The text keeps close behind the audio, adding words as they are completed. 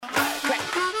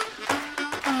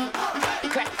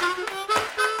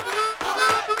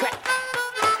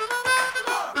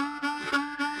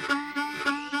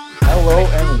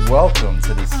welcome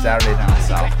to the Saturday Down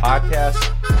South podcast.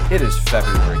 It is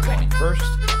February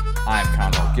 21st. I'm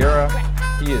Conor O'Gara.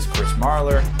 He is Chris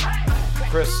Marler.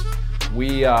 Chris,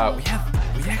 we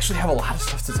actually have a lot of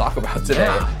stuff to talk about today.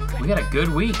 Yeah, we got a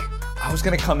good week. I was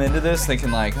going to come into this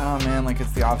thinking like, oh man, like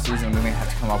it's the off season. We may have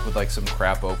to come up with like some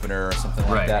crap opener or something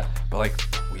like that. But like,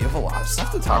 we have a lot of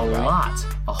stuff to talk about.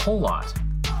 A whole lot.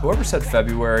 Whoever said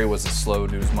February was a slow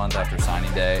news month after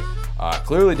signing day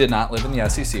clearly did not live in the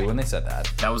SEC when they said that.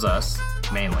 That was us,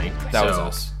 mainly. That was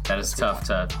us. That is tough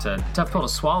pill to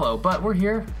swallow, but we're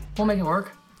here. We'll make it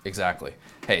work. Exactly.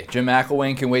 Hey, Jim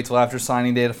McElwain can wait till after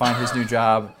signing day to find his new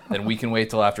job. Then we can wait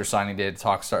till after signing day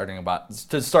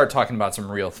to start talking about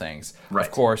some real things. Right.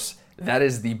 Of course, that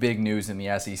is the big news in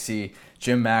the SEC.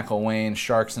 Jim McElwain,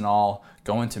 Sharks and all,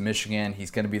 going to Michigan. He's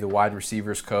going to be the wide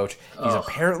receivers coach. He's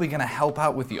apparently going to help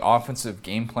out with the offensive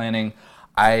game planning.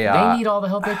 They need all the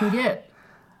help they can get.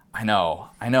 I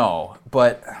know.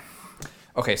 But,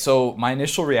 okay, so my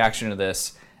initial reaction to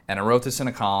this, and I wrote this in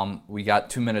a column. We got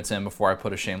 2 minutes in before I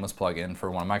put a shameless plug in for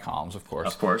one of my columns, of course.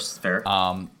 Of course, fair.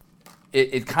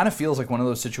 It kind of feels like one of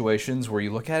those situations where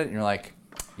you look at it and you're like,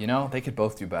 they could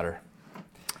both do better.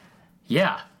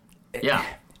 Yeah.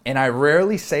 And I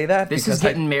rarely say that This because is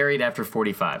getting married after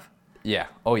 45. Yeah.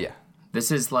 Oh, yeah.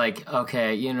 This is like,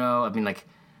 okay,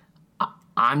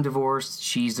 I'm divorced,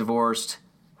 she's divorced.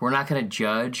 We're not going to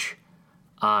judge.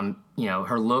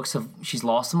 Her looks she's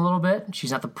lost them a little bit.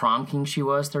 She's not the prom king she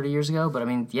was 30 years ago, but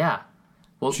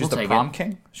we'll She's take the prom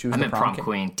king? She was I the meant prom king?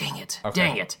 queen. Dang it. Okay.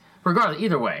 Dang it. Regardless,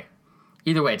 either way,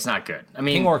 it's not good.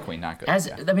 King or queen, not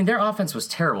good. Their offense was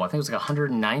terrible. I think it was like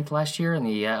 109th last year in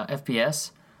the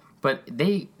FBS. But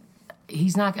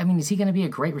he's not. Is he going to be a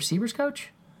great receivers coach?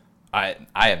 I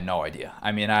have no idea.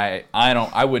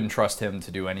 I wouldn't trust him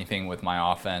to do anything with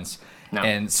my offense. No.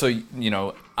 And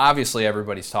so, obviously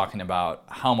everybody's talking about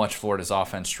how much Florida's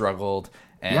offense struggled.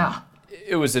 And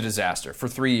it was a disaster. For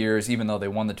 3 years, even though they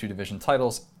won the 2 division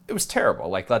titles, it was terrible.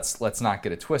 Like, let's not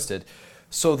get it twisted.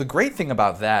 So the great thing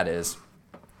about that is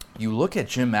you look at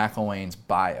Jim McElwain's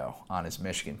bio on his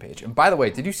Michigan page. And by the way,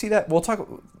 did you see that? We'll talk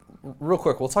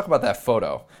about that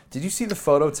photo. Did you see the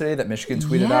photo today that Michigan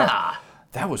tweeted out? Yeah.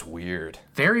 That was weird.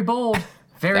 Very bold.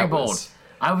 Very bold.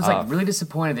 I was really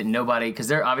disappointed that nobody, because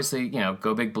they're obviously,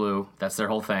 go big blue. That's their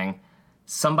whole thing.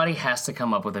 Somebody has to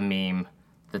come up with a meme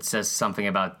that says something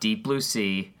about Deep Blue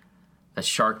Sea, the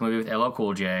shark movie with LL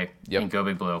Cool J, and Go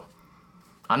Big Blue.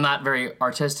 I'm not very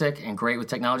artistic and great with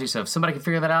technology, so if somebody can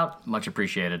figure that out, much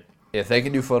appreciated. If they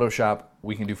can do Photoshop,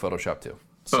 we can do Photoshop too. Boom.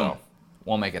 So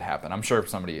we'll make it happen. I'm sure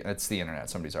it's the internet.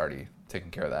 Somebody's already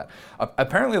taking care of that.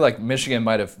 Apparently, Michigan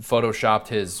might have Photoshopped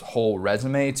his whole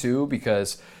resume too,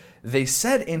 because they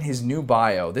said in his new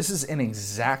bio, this is an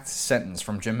exact sentence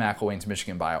from Jim McElwain's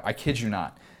Michigan bio. I kid you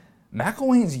not.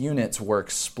 McElwain's units were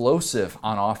explosive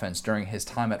on offense during his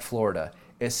time at Florida,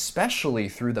 especially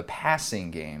through the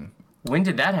passing game. When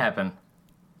did that happen?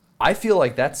 I feel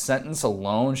like that sentence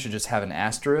alone should just have an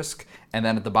asterisk, and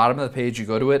then at the bottom of the page you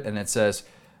go to it and it says,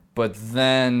 but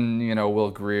then,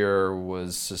 Will Grier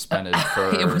was suspended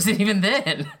for... It wasn't even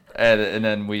then. And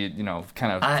then we,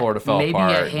 kind of Florida fell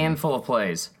apart. Maybe a handful of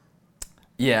plays.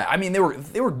 Yeah, they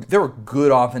were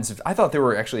good offensive. I thought they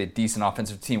were actually a decent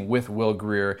offensive team with Will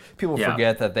Grier. People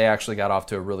forget that they actually got off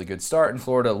to a really good start, and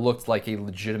Florida looked like a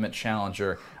legitimate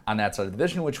challenger on that side of the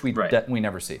division, which we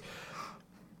never see.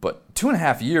 But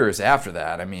 2.5 years after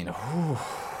that,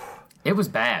 it was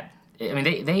bad.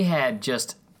 They had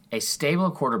just a stable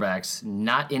of quarterbacks.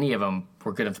 Not any of them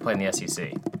were good enough to play in the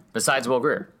SEC, besides Will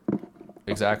Grier.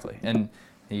 Exactly, and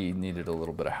he needed a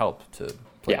little bit of help to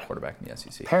play quarterback in the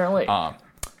SEC. Apparently.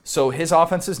 So his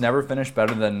offenses never finished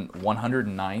better than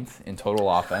 109th in total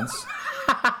offense.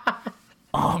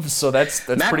 So that's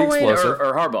pretty explosive.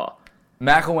 Or Harbaugh?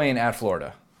 McElwain at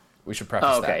Florida. We should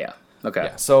preface that. Okay, yeah. Okay.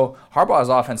 Yeah, so Harbaugh's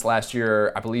offense last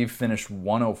year, I believe, finished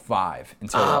 105 in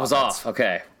total I was off.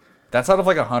 Okay. That's out of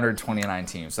 129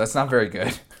 teams. That's not very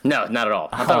good. No, not at all.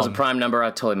 I thought it was a prime number. I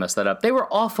totally messed that up. They were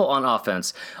awful on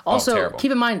offense. Also, keep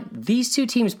in mind, these two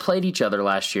teams played each other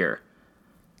last year.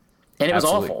 And it was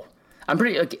awful. I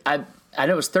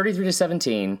know it was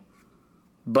 33-17,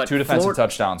 but 2 defensive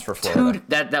touchdowns for Florida.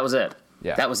 That was it.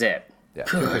 Yeah. That was it. Yeah.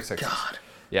 Good God.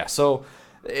 Yeah, so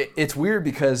it's weird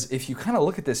because if you kind of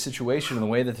look at this situation and the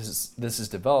way that this is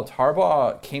developed,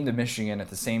 Harbaugh came to Michigan at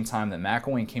the same time that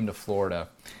McElwain came to Florida.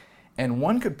 And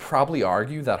one could probably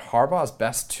argue that Harbaugh's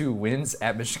best 2 wins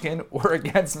at Michigan were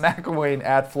against McElwain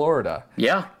at Florida.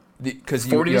 Yeah. Because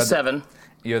 40-7.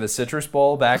 You have the Citrus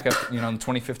Bowl back up, in the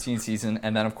 2015 season,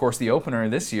 and then of course the opener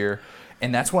this year,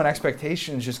 and that's when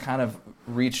expectations just kind of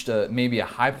reached maybe a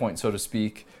high point, so to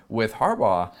speak, with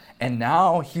Harbaugh. And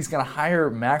now he's going to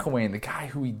hire McElwain, the guy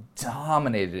who he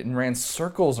dominated and ran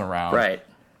circles around. Right.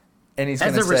 And he's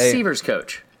going to say, as a receivers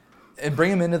coach, and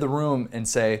bring him into the room and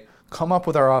say, come up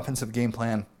with our offensive game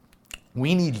plan.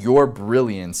 We need your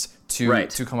brilliance to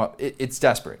come up. It's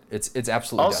desperate. It's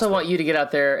absolutely also desperate. Want you to get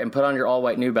out there and put on your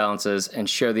all-white New Balances and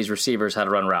show these receivers how to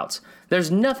run routes.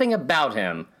 There's nothing about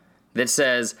him that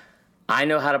says, I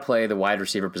know how to play the wide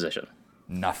receiver position.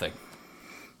 Nothing.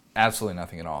 Absolutely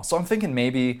nothing at all. So I'm thinking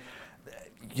maybe,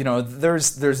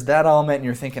 there's that element, and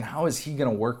you're thinking, how is he going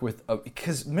to work with?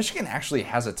 Because Michigan actually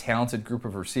has a talented group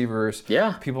of receivers.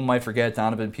 Yeah. People might forget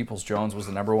Donovan Peoples-Jones was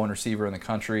the number one receiver in the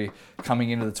country coming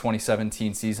into the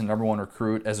 2017 season, number one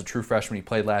recruit as a true freshman. He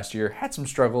played last year, had some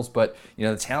struggles, but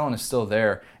the talent is still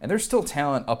there, and there's still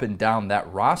talent up and down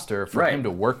that roster for him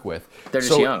to work with. They're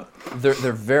just young.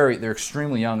 They're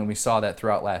extremely young, and we saw that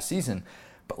throughout last season.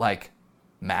 But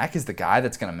Mac is the guy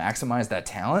that's going to maximize that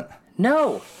talent.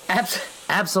 No,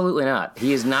 absolutely not.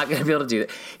 He is not going to be able to do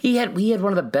that. He had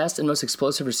one of the best and most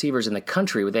explosive receivers in the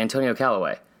country with Antonio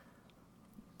Callaway.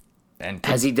 And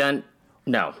has he done?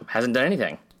 No, hasn't done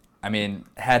anything. I mean,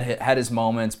 had his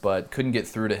moments, but couldn't get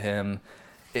through to him.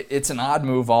 It's an odd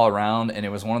move all around, and it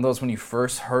was one of those when you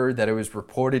first heard that it was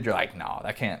reported, you're like, no,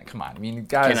 that can't. Come on, I mean,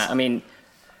 guys.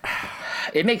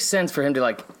 It makes sense for him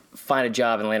to find a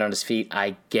job and land on his feet.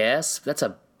 I guess that's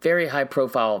a very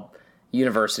high-profile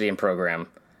university and program.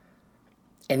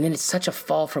 And then it's such a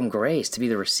fall from grace to be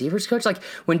the receivers coach.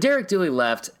 When Derek Dooley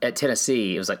left at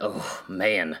Tennessee, it was oh,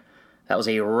 man, that was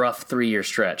a rough 3-year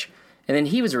stretch. And then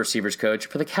he was a receivers coach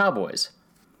for the Cowboys.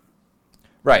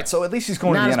 Right, so at least he's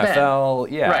going to the NFL.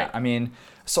 Bad. Yeah, right. I mean,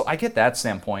 so I get that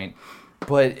standpoint.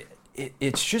 But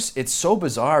it's so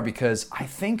bizarre because I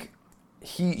think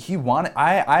he wanted.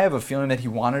 I have a feeling that he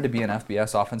wanted to be an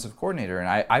FBS offensive coordinator,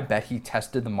 and I bet he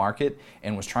tested the market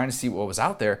and was trying to see what was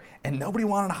out there, and nobody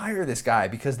wanted to hire this guy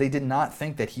because they did not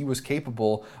think that he was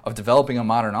capable of developing a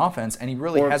modern offense, and he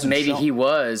really hasn't. Or maybe shown. He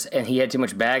was, and he had too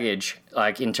much baggage,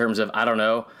 in terms of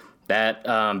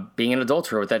that being an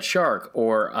adulterer with that shark,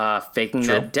 or faking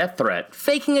that death threat.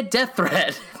 Faking a death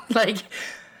threat,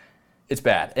 It's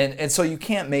bad. And so you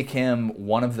can't make him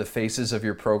one of the faces of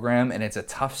your program, and it's a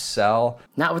tough sell.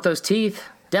 Not with those teeth.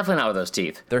 Definitely not with those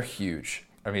teeth. They're huge.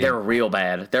 I mean, they're real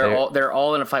bad. They're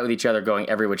all in a fight with each other going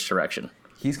every which direction.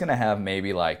 He's going to have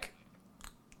maybe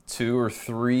 2 or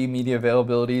 3 media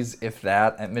availabilities, if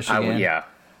that, at Michigan.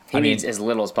 He needs as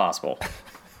little as possible.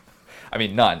 I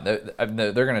mean, none.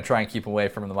 They're going to try and keep away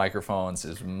from the microphones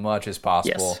as much as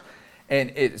possible. Yes.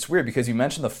 And it's weird because you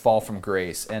mentioned the fall from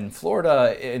grace. And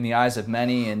Florida, in the eyes of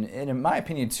many, and in my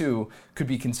opinion too, could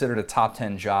be considered a top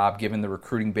 10 job given the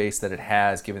recruiting base that it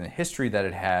has, given the history that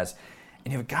it has.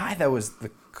 And you have a guy that was the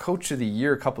coach of the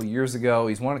year a couple of years ago.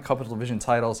 He's won a couple of division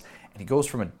titles. And he goes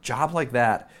from a job like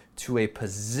that to a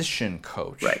position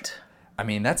coach. Right. I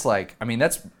mean, that's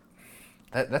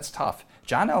tough.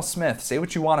 John L. Smith, say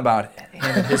what you want about him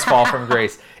and his fall from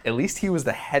grace. At least he was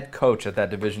the head coach at that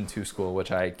Division II school,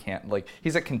 which I can't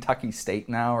he's at Kentucky State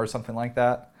now or something like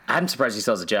that. I'm surprised he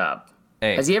still has a job.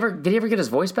 Hey, did he ever get his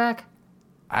voice back?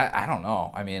 I don't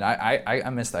know. I mean, I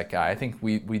miss that guy. I think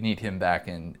we need him back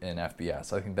in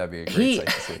FBS. I think that'd be a great sight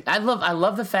to see. I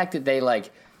love the fact that they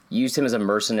used him as a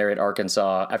mercenary at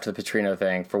Arkansas after the Petrino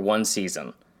thing for one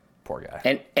season. Poor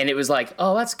guy. And it was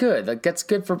oh, that's good. That's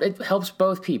good it helps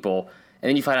both people. And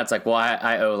then you find out it's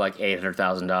I owe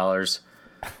 $800,000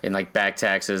 in back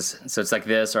taxes. So it's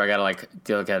this, or I gotta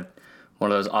deal with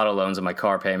one of those auto loans on my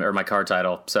car payment or my car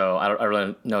title. So I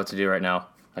really know what to do right now.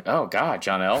 Oh God,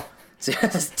 John L.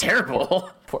 That's terrible.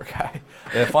 Poor guy.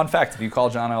 Yeah, fun fact: if you call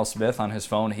John L. Smith on his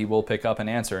phone, he will pick up and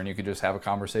answer, and you could just have a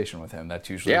conversation with him. That's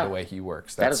usually the way he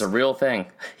works. That is a real thing.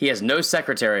 He has no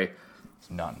secretary.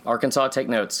 None. Arkansas, take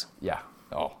notes. Yeah.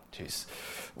 Oh, jeez.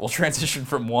 We'll transition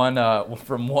from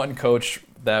one coach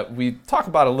that we talk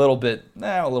about a little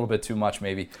bit too much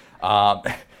maybe,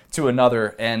 to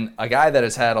another, and a guy that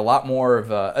has had a lot more of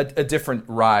a different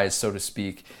rise, so to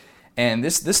speak. And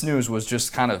this news was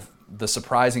just kind of the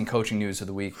surprising coaching news of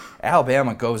the week.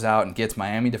 Alabama goes out and gets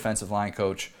Miami defensive line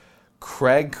coach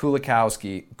Craig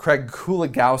Kuligowski.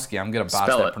 I'm going to botch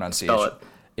that pronunciation. Spell it.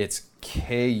 It's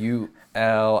Kuligowski.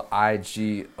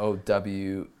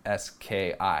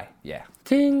 Yeah.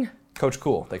 Ting. Coach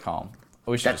Cool, they call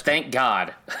him. Thank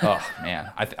God. Oh, man.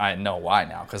 I know why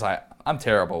now, because I'm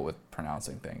terrible with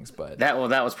pronouncing things. But that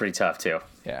was pretty tough, too.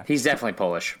 Yeah. He's definitely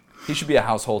Polish. He should be a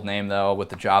household name, though, with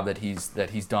the job that he's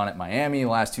done at Miami the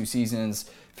last 2 seasons,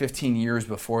 15 years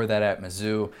before that at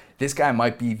Mizzou. This guy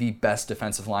might be the best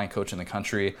defensive line coach in the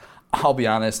country. I'll be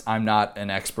honest, I'm not an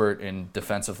expert in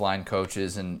defensive line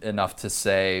coaches and enough to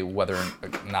say whether or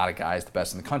not a guy is the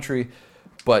best in the country,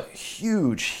 but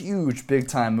huge,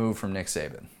 big-time move from Nick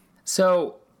Saban.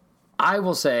 So I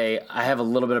will say I have a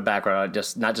little bit of background,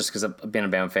 not just because I've been a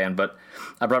Bama fan, but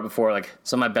I brought up before, like,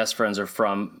 some of my best friends are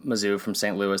from Mizzou, from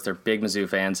St. Louis. They're big Mizzou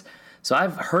fans. So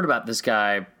I've heard about this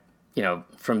guy,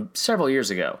 from several years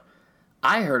ago.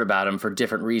 I heard about him for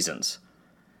different reasons.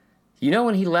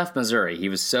 When he left Missouri, he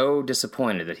was so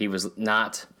disappointed that he was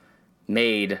not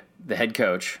made the head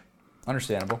coach.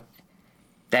 Understandable.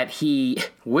 That he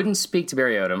wouldn't speak to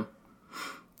Barry Odom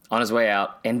on his way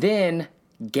out, and then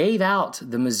gave out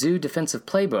the Mizzou defensive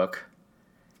playbook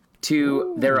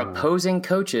to their opposing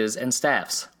coaches and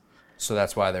staffs. So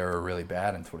that's why they were really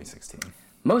bad in 2016.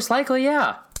 Most likely,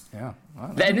 yeah. Yeah.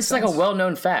 Well, and it's like a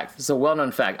well-known fact. It's a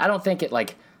well-known fact. I don't think it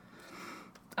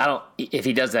if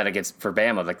he does that for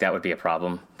Bama, like, that would be a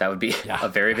problem. That would be a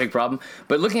very big problem.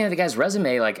 But looking at the guy's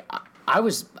resume, like, I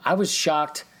was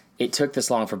shocked it took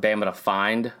this long for Bama to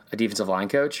find a defensive line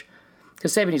coach.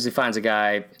 Because Saban usually finds a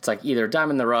guy, it's like either a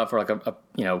diamond in the rough or like a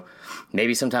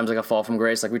maybe sometimes like a fall from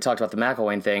grace. Like we talked about the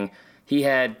McElwain thing. He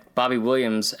had Bobby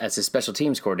Williams as his special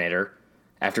teams coordinator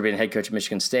after being head coach at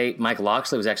Michigan State. Mike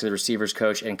Loxley was actually the receivers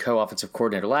coach and co-offensive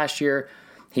coordinator last year.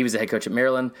 He was the head coach at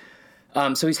Maryland.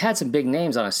 So he's had some big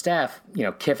names on his staff,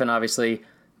 Kiffin obviously,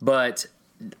 but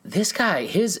this guy,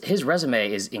 his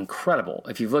resume is incredible.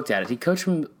 If you've looked at it, he coached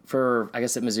at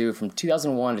Mizzou from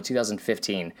 2001 to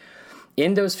 2015.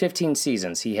 In those 15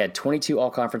 seasons, he had 22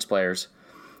 all-conference players.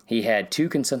 He had 2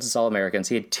 consensus All-Americans.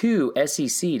 He had 2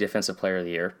 SEC Defensive Player of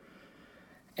the Year.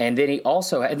 And then he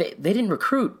also had, they didn't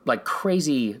recruit like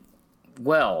crazy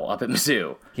well up at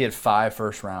Mizzou. He had 5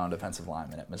 first-round defensive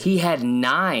linemen at Mizzou. He had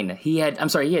 9. He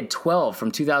had 12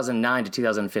 from 2009 to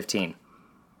 2015.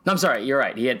 No, I'm sorry, you're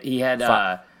right. He had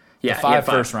 5. He had 5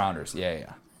 first-rounders.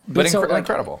 Yeah. But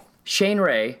incredible. Shane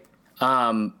Ray,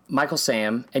 Michael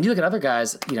Sam, and you look at other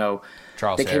guys,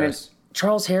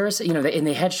 Charles Harris, and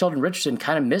they had Sheldon Richardson,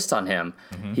 kind of missed on him.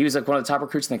 Mm-hmm. He was like one of the top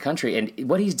recruits in the country. And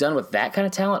what he's done with that kind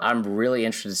of talent, I'm really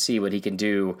interested to see what he can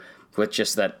do with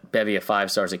just that bevy of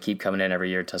 5 stars that keep coming in every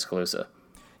year at Tuscaloosa.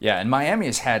 Yeah, and Miami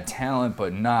has had talent,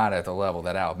 but not at the level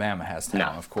that Alabama has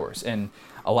talent, of course. And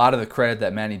a lot of the credit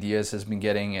that Manny Diaz has been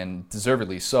getting, and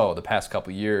deservedly so, the past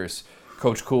couple of years,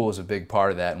 Coach Cool is a big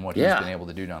part of that and what he's been able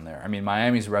to do down there. I mean,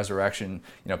 Miami's resurrection,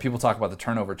 people talk about the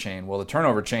turnover chain. Well, the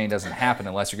turnover chain doesn't happen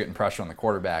unless you're getting pressure on the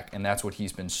quarterback, and that's what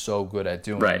he's been so good at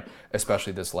doing,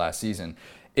 especially this last season.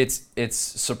 It's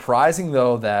surprising,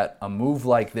 though, that a move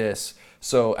like this,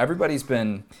 so everybody's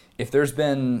been, if there's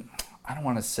been, I don't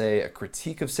want to say a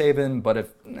critique of Saban,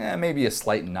 but maybe a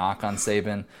slight knock on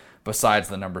Saban, besides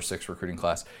the number 6 recruiting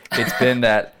class, it's been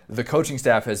that the coaching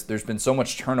staff there's been so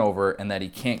much turnover and that he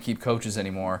can't keep coaches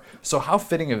anymore. So how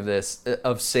fitting of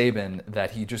Saban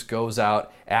that he just goes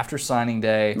out after signing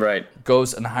day,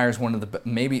 goes and hires one of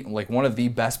the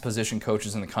best position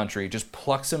coaches in the country, just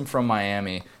plucks him from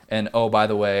Miami, and oh, by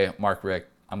the way, Mark Richt,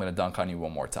 I'm going to dunk on you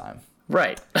one more time.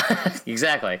 Right.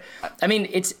 Exactly. I mean,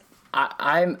 it's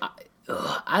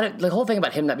the whole thing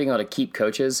about him not being able to keep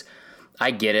coaches,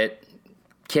 I get it.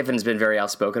 Kiffin's been very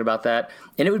outspoken about that,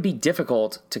 and it would be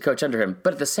difficult to coach under him.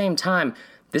 But at the same time,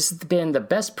 this has been the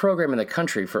best program in the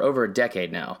country for over a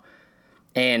decade now.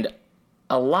 And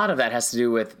a lot of that has to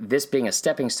do with this being a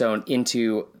stepping stone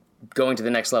into going to the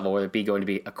next level, whether it be going to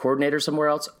be a coordinator somewhere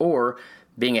else or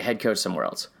being a head coach somewhere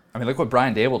else. I mean, look what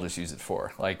Brian Dable just used it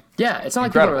for. It's not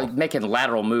like people are making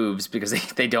lateral moves because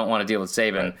they don't want to deal with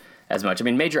Saban as much. I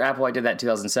mean, Major Applewhite did that in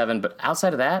 2007, but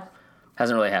outside of that,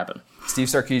 hasn't really happened. Steve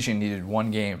Sarkisian needed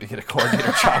 1 game to get a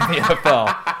coordinator job in the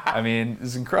NFL. I mean,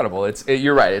 it's incredible.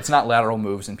 You're right. It's not lateral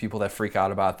moves and people that freak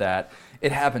out about that.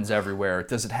 It happens everywhere.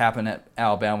 Does it happen at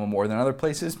Alabama more than other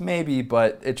places? Maybe,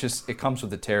 but it comes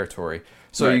with the territory.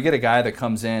 So you get a guy that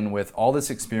comes in with all this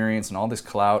experience and all this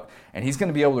clout, and he's going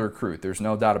to be able to recruit. There's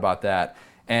no doubt about that.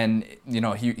 And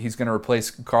he's going to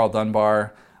replace Carl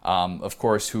Dunbar, of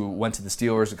course, who went to the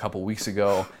Steelers a couple weeks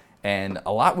ago. And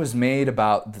a lot was made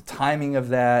about the timing of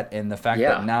that and the fact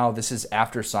that now this is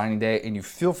after signing day, and you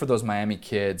feel for those Miami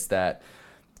kids that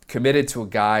committed to a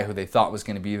guy who they thought was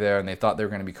going to be there, and they thought they were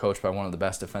going to be coached by one of the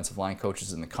best defensive line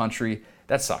coaches in the country.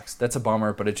 That sucks. That's a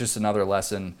bummer, but it's just another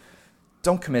lesson.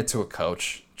 Don't commit to a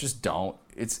coach. Just don't.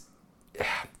 It's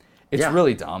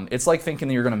really dumb. It's like thinking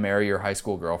that you're going to marry your high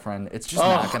school girlfriend. It's just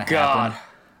not going to happen.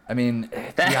 I mean,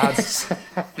 the odds.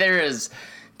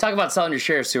 Talk about selling your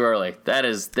shares too early.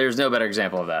 There's no better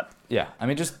example of that. Yeah, I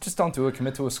mean, just don't do it.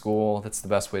 Commit to a school. That's the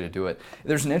best way to do it.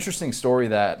 There's an interesting story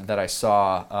that I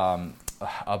saw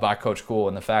about Coach Cool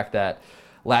and the fact that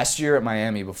last year at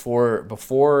Miami, before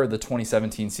the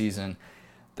 2017 season,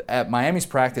 at Miami's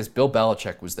practice, Bill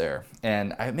Belichick was there,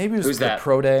 and maybe it was the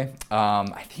pro day.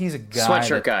 He's a guy.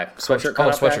 Sweatshirt guy.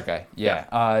 Sweatshirt guy. Yeah.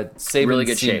 Saban really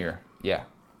good Senior. Shape. Yeah.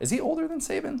 Is he older than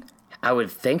Saban? I would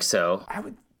think so. I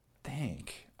would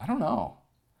think. I don't know.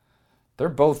 They're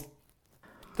both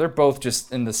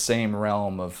just in the same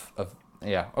realm of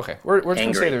yeah. Okay. We're just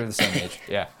gonna say they're the same age.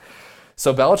 Yeah.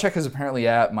 So Belichick is apparently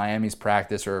at Miami's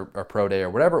practice or pro day or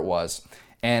whatever it was,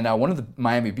 and one of the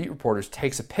Miami beat reporters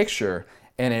takes a picture.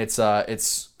 And it's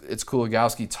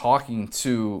Kulagowski talking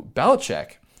to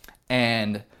Belichick,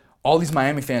 and all these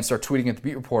Miami fans start tweeting at the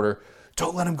beat reporter,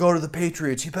 "Don't let him go to the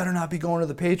Patriots. He better not be going to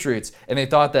the Patriots." And they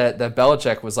thought that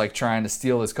Belichick was like trying to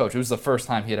steal his coach. It was the first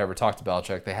time he had ever talked to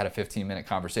Belichick. They had a 15-minute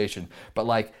conversation, but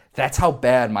like that's how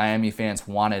bad Miami fans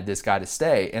wanted this guy to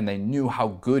stay, and they knew how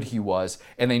good he was,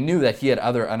 and they knew that he had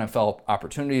other NFL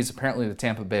opportunities. Apparently, the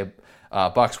Tampa Bay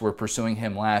Bucks were pursuing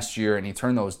him last year, and he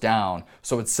turned those down.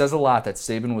 So it says a lot that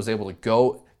Saban was able to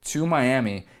go to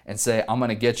Miami and say, "I'm going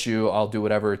to get you. I'll do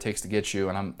whatever it takes to get you,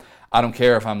 and I don't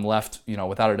care if I'm left,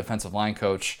 without a defensive line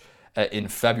coach in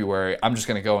February. I'm just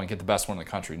going to go and get the best one in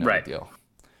the country. No big deal."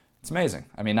 It's amazing.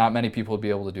 I mean, not many people would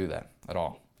be able to do that at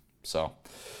all. So,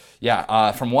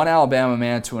 yeah, from one Alabama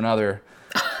man to another.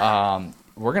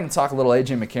 We're going to talk a little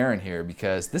A.J. McCarron here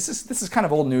because this is kind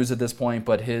of old news at this point,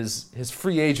 but his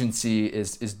free agency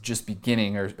is just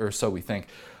beginning, or so we think.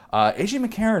 A.J.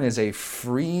 McCarron is a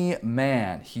free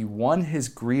man. He won his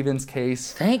grievance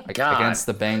case against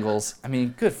the Bengals. I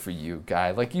mean, good for you,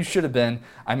 guy. Like, you should have been.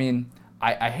 I mean,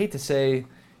 I hate to say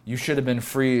you should have been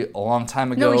free a long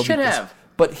time ago. No, he should have.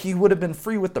 But he would have been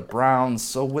free with the Browns,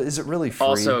 so is it really free?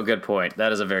 Also a good point.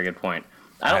 That is a very good point.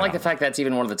 I don't like the fact that's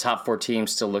even one of the top 4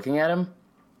 teams still looking at him.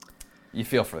 You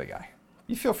feel for the guy.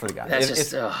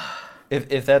 That's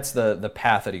if that's the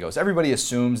path that he goes. Everybody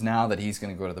assumes now that he's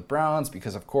going to go to the Browns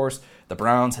because, of course, the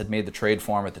Browns had made the trade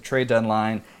for him at the trade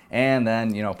deadline, and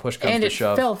then, push comes to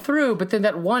shove. And it fell through, but then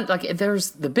that one,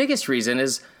 there's the biggest reason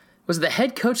was the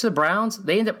head coach of the Browns.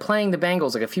 They end up playing the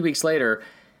Bengals a few weeks later,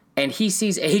 and he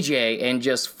sees AJ and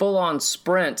just full-on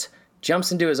sprint,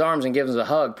 jumps into his arms and gives him a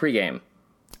hug pregame.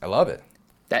 I love it.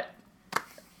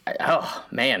 Oh,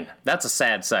 man, that's a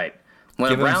sad sight.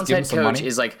 When a Browns head coach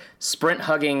is sprint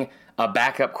hugging a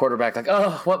backup quarterback,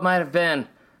 oh, what might have been?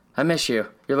 I miss you.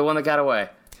 You're the one that got away.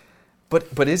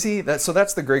 But is he? So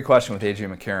that's the great question with A.J.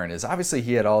 McCarron is obviously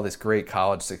he had all this great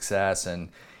college success, and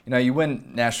you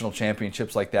win national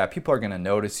championships like that, people are going to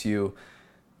notice you.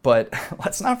 But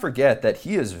let's not forget that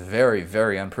he is very,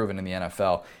 very unproven in the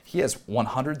NFL. He has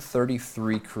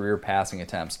 133 career passing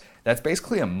attempts. That's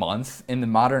basically a month in the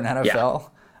modern NFL.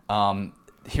 Yeah.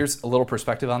 Here's a little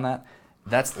perspective on that.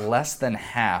 That's less than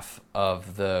half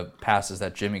of the passes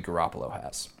that Jimmy Garoppolo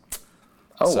has.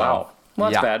 Oh, wow. Well,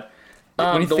 that's bad. The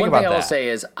one thing I will say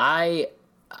is I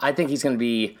think he's going to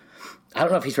be – I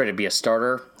don't know if he's ready to be a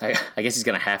starter. I guess he's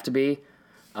going to have to be.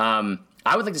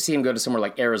 I would like to see him go to somewhere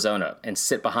like Arizona and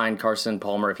sit behind Carson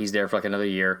Palmer if he's there for another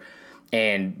year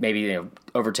and maybe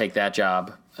overtake that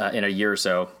job in a year or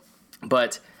so.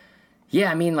 But – yeah,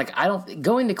 I mean,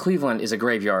 going to Cleveland is a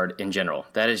graveyard in general.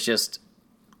 That is just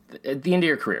at the end of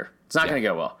your career. It's not going to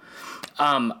go well.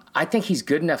 I think he's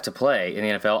good enough to play in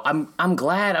the NFL. I'm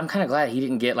kind of glad he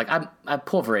didn't get I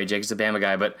pull for AJ because he's a Bama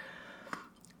guy, but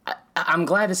I'm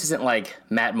glad this isn't like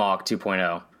Matt Mock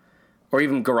 2.0 or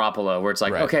even Garoppolo, where it's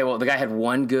okay, well, the guy had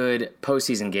one good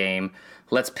postseason game.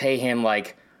 Let's pay him a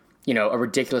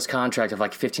ridiculous contract of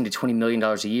 $15 to $20 million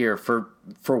a year for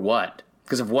what?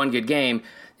 Because of one good game.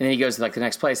 And then he goes to the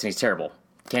next place and he's terrible.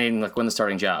 Can't even win the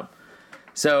starting job.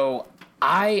 So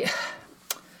I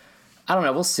don't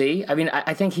know. We'll see. I mean,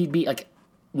 I think he'd be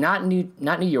not New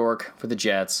York for the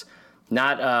Jets,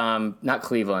 not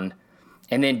Cleveland,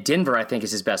 and then Denver. I think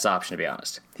is his best option, to be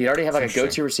honest. He'd already have a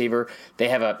go-to receiver. They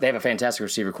have a fantastic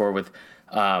receiver core with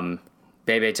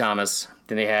Bebe Thomas.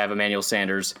 Then they have Emmanuel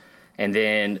Sanders, and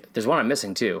then there's one I'm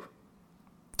missing too.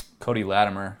 Cody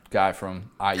Latimer, guy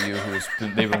from IU,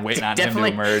 they've been waiting on him to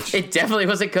emerge. It definitely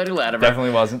wasn't Cody Latimer.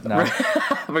 Definitely wasn't, no.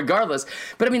 Regardless.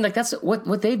 But, I mean, that's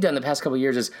what they've done the past couple of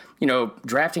years is,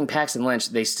 drafting Paxton Lynch.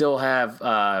 They still have,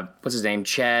 what's his name,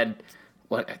 Chad,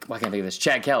 why can't I think of this?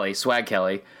 Chad Kelly, Swag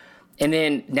Kelly. And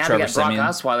then now Trevor they got Brock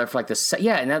Osweiler for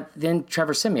and then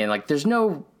Trevor Siemian. There's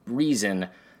no reason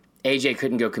AJ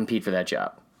couldn't go compete for that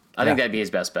job. I think that'd be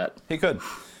his best bet. He could.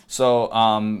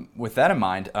 So with that in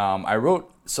mind, I wrote.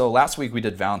 So last week we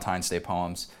did Valentine's Day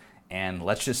poems, and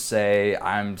let's just say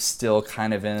I'm still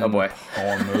kind of in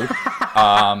poem mood.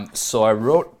 So I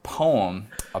wrote a poem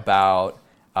about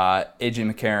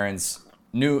AJ McCarron's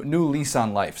new lease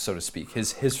on life, so to speak,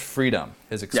 his freedom,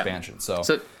 his expansion. Yeah.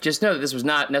 So just know that this was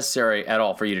not necessary at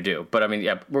all for you to do. But I mean,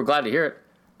 yeah, we're glad to hear it.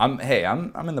 I'm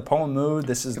in the poem mood.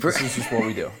 This is just what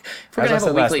we do. If we're gonna have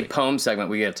a weekly poem segment,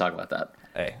 we gotta talk about that.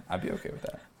 Hey, I'd be okay with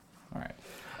that. All right.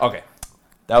 Okay.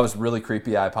 That was really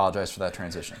creepy. I apologize for that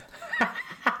transition.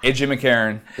 AJ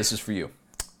McCarron, this is for you.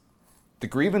 The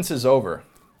grievance is over.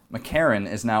 McCarron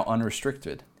is now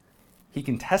unrestricted. He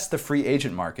can test the free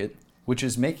agent market, which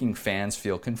is making fans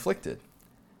feel conflicted.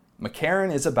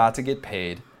 McCarron is about to get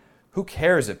paid. Who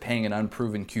cares if paying an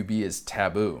unproven QB is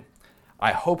taboo?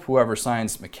 I hope whoever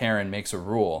signs McCarron makes a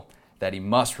rule that he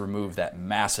must remove that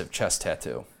massive chest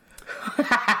tattoo.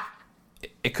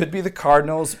 It could be the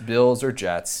Cardinals, Bills, or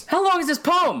Jets. How long is this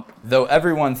poem? Though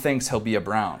everyone thinks he'll be a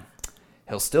Brown.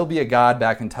 He'll still be a god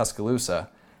back in Tuscaloosa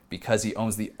because he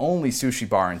owns the only sushi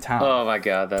bar in town. Oh my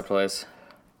God, that place.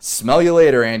 Smell you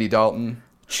later, Andy Dalton.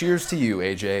 Cheers to you,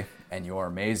 AJ, and your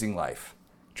amazing life.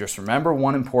 Just remember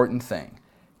one important thing.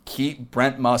 Keep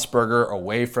Brent Musburger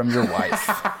away from your wife.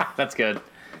 That's good.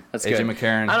 That's AJ good.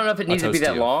 McCarron. I don't know if it needed to be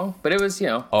that long, but it was,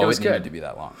 it was good. It needed to be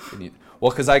that long. Well,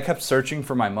 because I kept searching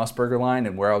for my Musburger line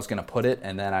and where I was going to put it,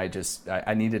 and then I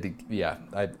needed to,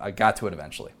 I got to it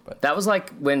eventually. But that was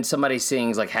like when somebody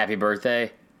sings like Happy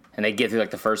Birthday, and they get through like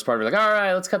the first part, we're like, all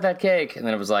right, let's cut that cake. And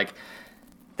then it was like,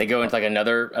 they go into like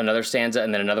another stanza,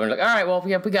 and then another one, like, all right, well,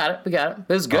 yeah, we got it.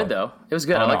 It was good, though. It was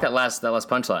good. I like that last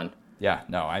punchline. Yeah,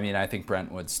 no, I mean, I think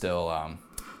Brent would still,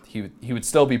 he would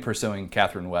still be pursuing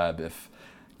Catherine Webb if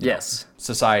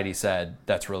society said,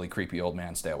 that's really creepy, old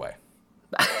man, stay away.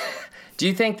 Do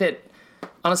you think that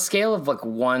on a scale of like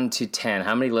 1 to 10,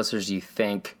 how many listeners do you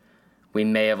think we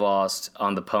may have lost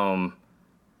on the poem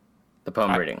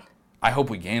reading? I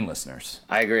hope we gain listeners.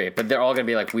 I agree, but they're all going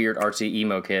to be like weird, artsy,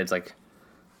 emo kids. Like,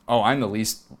 oh, I'm the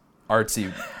least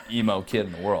artsy, emo kid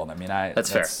in the world. I mean,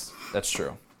 that's fair. That's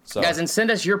true. So, guys, and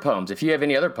send us your poems. If you have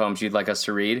any other poems you'd like us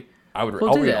to read, I'll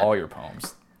read all your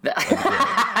poems. That's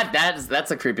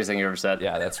the creepiest thing you ever said.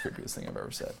 Yeah, that's the creepiest thing I've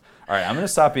ever said. All right, I'm gonna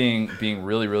stop being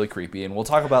really, really creepy, and we'll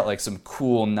talk about like some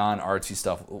cool non-artsy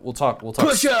stuff. We'll talk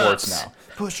sports now.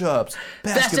 Push-ups,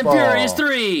 basketball. Fast and Furious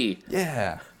 3.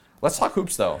 Yeah, let's talk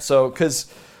hoops though. So,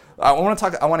 because I want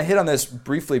to hit on this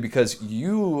briefly because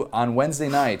you on Wednesday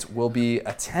night will be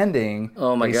attending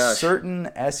certain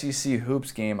SEC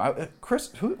hoops game.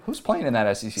 Chris, who's playing in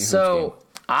that SEC hoops game? So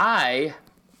I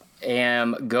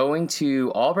am going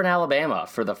to Auburn, Alabama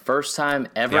for the first time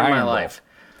ever in my life.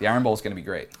 The Iron Bowl is going to be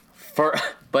great.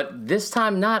 But this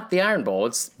time not the Iron Bowl.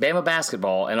 It's Bama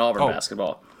basketball and Auburn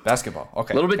basketball. Basketball,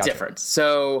 okay. A little bit different.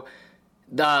 So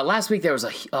last week there was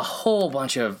a whole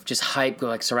bunch of just hype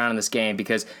surrounding this game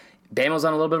because Bama was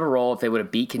on a little bit of a roll. If they would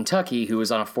have beat Kentucky, who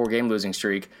was on a 4-game losing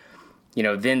streak,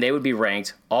 then they would be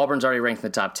ranked. Auburn's already ranked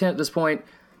in the top 10 at this point.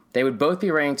 They would both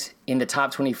be ranked in the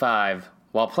top 25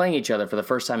 while playing each other for the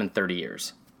first time in 30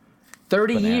 years.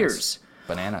 30 years.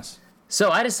 Bananas. So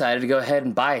I decided to go ahead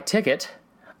and buy a ticket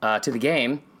to the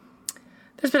game.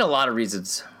 There's been a lot of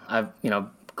reasons I've,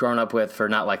 grown up with for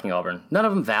not liking Auburn. None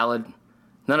of them valid.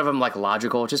 None of them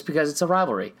logical, just because it's a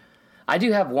rivalry. I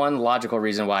do have one logical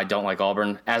reason why I don't like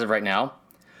Auburn as of right now.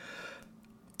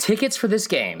 Tickets for this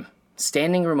game,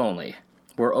 standing room only,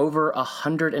 were over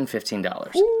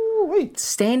 $115. Ooh, wait.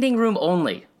 Standing room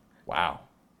only. Wow.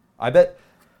 I bet.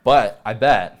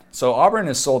 So Auburn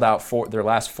has sold out for their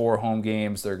last 4 home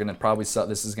games. They're going to probably sell.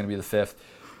 This is going to be the 5th.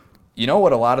 You know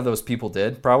what a lot of those people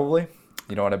did, probably?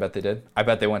 You know what I bet they did? I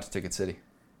bet they went to Ticket City.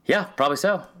 Yeah, probably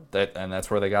so. And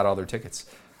that's where they got all their tickets.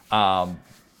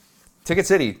 Ticket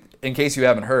City, in case you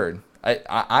haven't heard,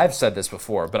 I've said this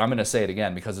before, but I'm going to say it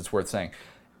again because it's worth saying.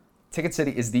 Ticket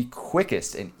City is the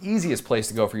quickest and easiest place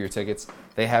to go for your tickets.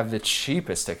 They have the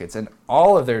cheapest tickets, and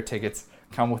all of their tickets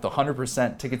come with a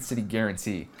 100% Ticket City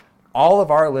guarantee. All of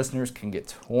our listeners can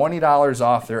get $20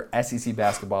 off their SEC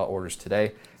basketball orders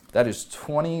today. That is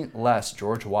 20 less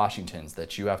George Washingtons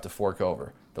that you have to fork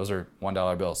over. Those are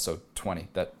 $1 bills, so 20.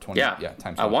 That 20. Yeah,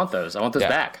 times 20. I want those. I want those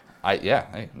back. I'm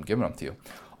giving them to you.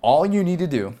 All you need to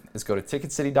do is go to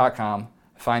ticketcity.com,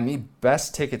 find the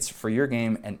best tickets for your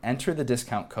game, and enter the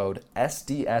discount code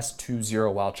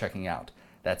SDS20 while checking out.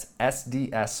 That's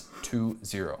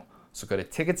SDS20. So go to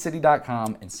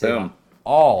ticketcity.com and save on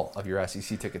all of your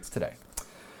SEC tickets today.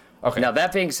 Okay. Now,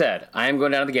 that being said, I am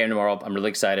going down to the game tomorrow. I'm really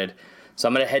excited. So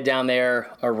I'm going to head down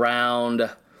there around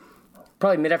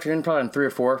probably mid-afternoon, probably around 3 or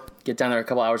 4. Get down there a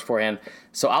couple hours beforehand.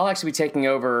 So I'll actually be taking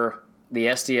over the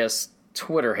SDS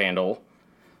Twitter handle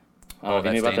I don't know if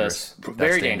you knew about this.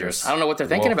 Very dangerous. I don't know what they're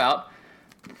thinking about.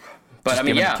 But I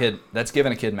mean, yeah. That's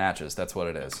giving a kid matches. That's what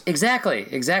it is. Exactly.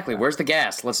 Where's the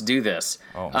gas? Let's do this.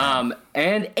 Oh,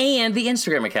 man. And the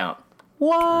Instagram account.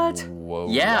 What? Whoa.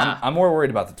 Yeah. I'm more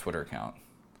worried about the Twitter account.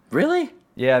 Really?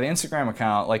 Yeah, the Instagram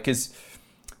account, like, cause,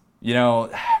 you know,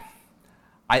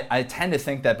 I tend to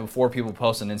think that before people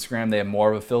post on Instagram, they have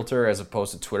more of a filter as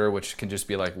opposed to Twitter, which can just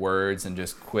be like words and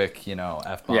just quick, you know,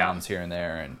 F-bombs here and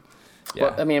there. And yeah.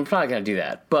 Well, I mean, I'm probably gonna do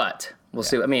that, but we'll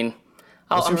see. I mean,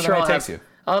 I'm sure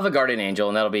I'll have a guardian angel,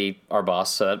 and that'll be our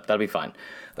boss, so that'll be fine.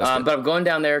 But I'm going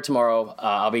down there tomorrow.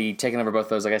 I'll be taking over both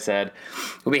those, like I said.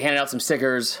 We'll be handing out some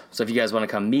stickers, so if you guys want to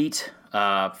come meet,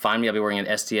 find me. I'll be wearing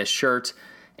an STS shirt.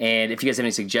 And if you guys have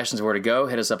any suggestions of where to go,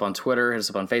 hit us up on Twitter, hit us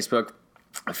up on Facebook.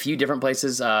 A few different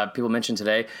places people mentioned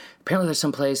today. Apparently there's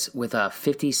some place with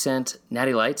 50-cent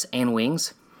Natty Lights and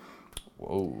wings.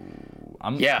 Whoa.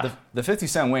 The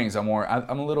 50-cent wings, I'm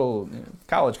a little...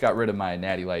 College got rid of my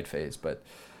Natty Light phase, but...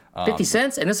 50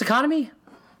 cents in this economy?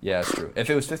 Yeah, it's true. If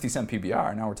it was 50-cent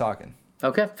PBR, now we're talking.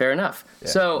 Okay, fair enough. Yeah,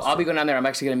 so I'll be going down there. I'm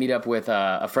actually going to meet up with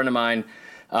a friend of mine.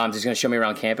 She's going to show me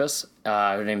around campus.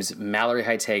 Her name is Mallory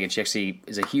Height-Hagen. She actually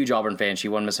is a huge Auburn fan. She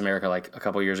won Miss America like a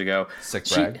couple years ago. Sick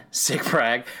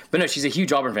brag. But no, she's a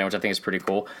huge Auburn fan, which I think is pretty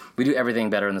cool. We do everything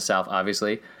better in the South,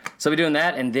 obviously. So I'll be doing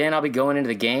that, and then I'll be going into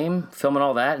the game, filming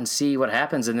all that, and see what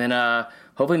happens, and then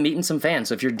hopefully meeting some fans.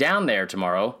 So if you're down there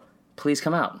tomorrow, please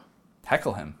come out.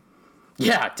 Heckle him.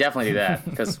 Yeah, definitely do that,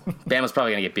 because Bama's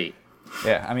probably going to get beat.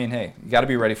 Yeah, I mean, hey, you got to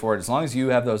be ready for it. As long as you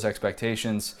have those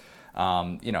expectations,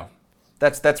 you know,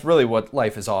 that's really what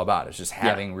life is all about. It's just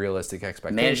having realistic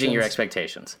expectations. Managing your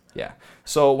expectations. Yeah.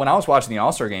 So when I was watching the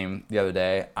All-Star game the other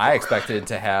day, I expected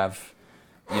to have,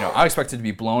 I expected to be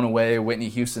blown away Whitney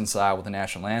Houston style with the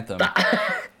national anthem.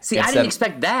 See, I didn't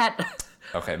expect that.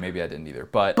 Okay, maybe I didn't either.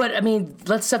 But I mean,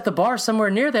 let's set the bar somewhere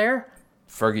near there.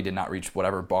 Fergie did not reach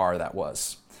whatever bar that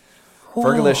was.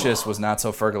 Fergalicious was not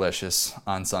so Fergalicious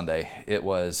on Sunday. It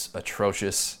was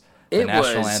atrocious. The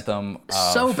national anthem.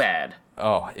 So bad.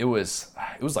 Oh, it was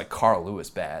like Carl Lewis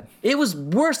bad. It was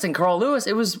worse than Carl Lewis.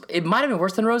 It might have been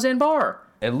worse than Roseanne Barr.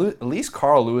 At least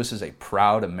Carl Lewis is a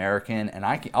proud American, and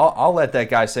I'll let that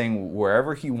guy sing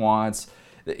wherever he wants.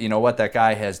 You know what? That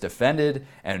guy has defended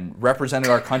and represented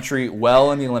our country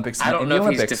well in the Olympics. I don't know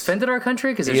if he's defended our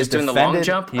country because he's just doing the long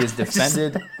jump. He is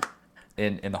defended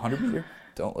in the 100-meter.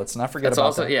 Let's not forget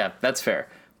about that. Yeah, that's fair.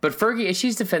 But Fergie,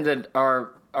 she's defended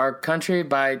our country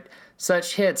by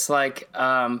such hits like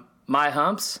My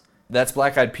Humps. That's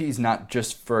Black Eyed Peas, not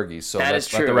just Fergie. So that that's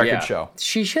is true. Let the record show.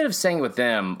 She should have sang with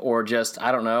them, or just,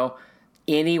 I don't know,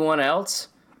 anyone else.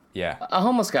 Yeah. A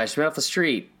homeless guy straight off the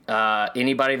street.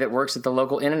 Anybody that works at the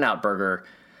local In-N-Out Burger.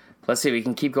 Let's see, we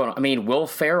can keep going. I mean, Will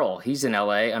Ferrell, he's in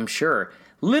L.A., I'm sure.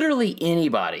 Literally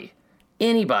anybody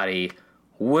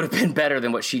would have been better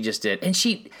than what she just did. And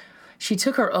she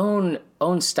took her own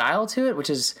style to it, which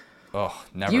is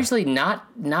never. Usually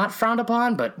not frowned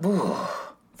upon, but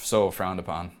so frowned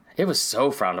upon. It was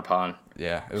so frowned upon.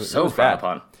 Yeah, it was frowned bad.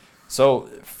 upon. So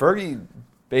Fergie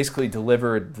basically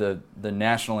delivered the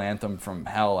national anthem from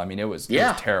hell. I mean, it was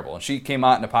terrible. And she came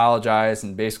out and apologized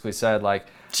and basically said, like...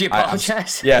 She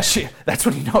apologized? That's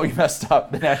when you know you messed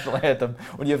up, the national anthem,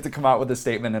 when you have to come out with a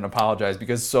statement and apologize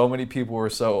because so many people were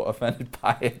so offended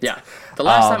by it. Yeah. The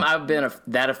last time I've been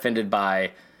that offended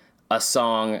by a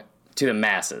song to the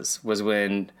masses was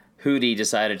when Hootie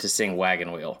decided to sing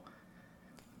Wagon Wheel.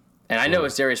 And I know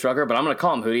it's Darius Rucker, but I'm going to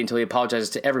call him Hootie until he apologizes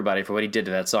to everybody for what he did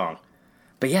to that song.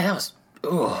 But yeah, that was...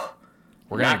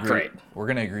 not great. We're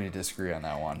going to agree to disagree on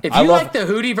that one. If you like the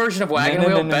Hootie version of Wagon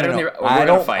Wheel better than the... We're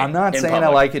going to fight. I'm not saying I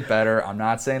like it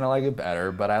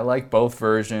better. But I like both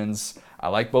versions.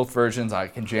 I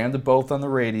can jam to both on the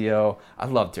radio. I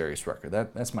love Darius Rucker.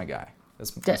 That's my guy.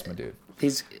 That's my dude.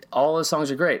 All his songs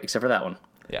are great, except for that one.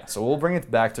 Yeah, so we'll bring it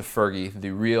back to Fergie,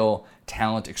 the real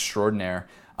talent extraordinaire.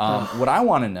 What I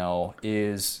want to know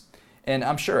is, and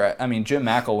I'm sure, I mean, Jim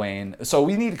McElwain, so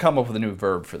we need to come up with a new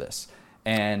verb for this.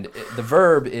 And the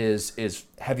verb is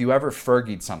have you ever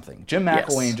Fergied something? Jim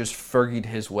McElwain just Fergied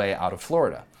his way out of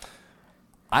Florida.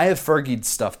 I have Fergied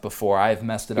stuff before. I have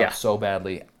messed it up so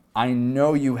badly. I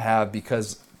know you have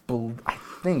because I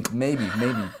think maybe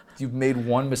you've made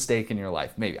one mistake in your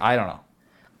life. Maybe. I don't know.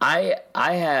 I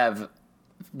have,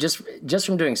 just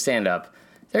from doing stand-up,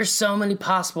 there's so many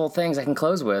possible things I can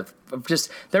close with.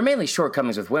 They're mainly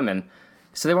shortcomings with women.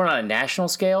 So they weren't on a national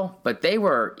scale, but they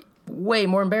were way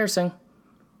more embarrassing.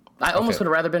 I almost would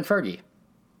have rather been Fergie.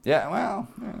 Yeah, well,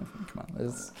 come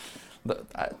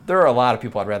on. There are a lot of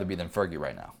people I'd rather be than Fergie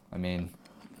right now. I mean...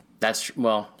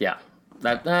 yeah.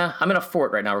 I'm in a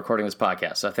fort right now recording this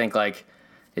podcast, so I think, like,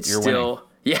 it's you're still... Winning.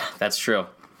 Yeah, that's true.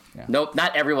 Yeah. Nope,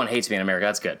 not everyone hates me in America.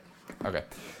 That's good. Okay.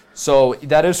 So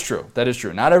that is true. That is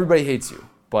true. Not everybody hates you,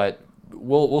 but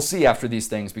we'll see after these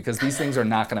things, because these things are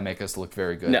not going to make us look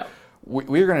very good. No.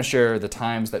 We're going to share the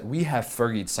times that we have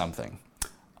Fergied something.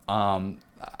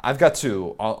 I've got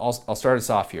two. I'll start us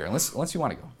off here. Unless you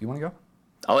want to go. Do you want to go?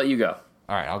 I'll let you go.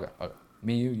 All right, I'll go.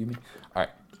 Me, you, me. All right.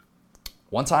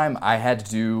 One time I had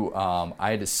to do,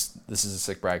 this is a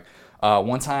sick brag.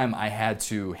 One time I had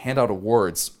to hand out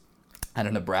awards at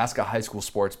a Nebraska high school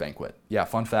sports banquet. Yeah,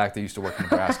 fun fact, I used to work in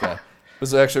Nebraska. It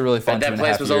was actually really fun. That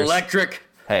place was electric.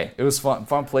 Hey, it was fun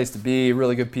place to be.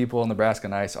 Really good people. Nebraska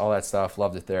nice, all that stuff.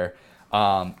 Loved it there.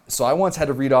 So I once had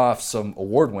to read off some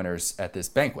award winners at this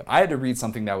banquet. I had to read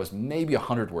something that was maybe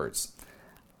 100 words.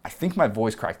 I think my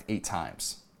voice cracked 8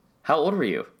 times. How old were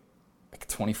you? Like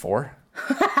 24.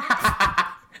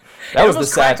 That was the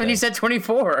sad thing. When you said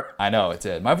 24. I know, it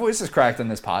did. My voice has cracked on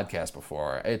this podcast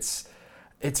before. It's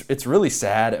really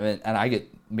sad, and I get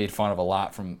made fun of a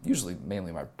lot from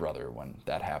mainly my brother when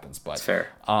that happens. But that's fair.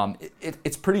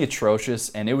 It's pretty atrocious,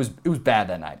 and it was bad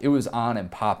that night. It was on and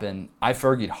popping. I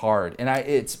Fergied hard, and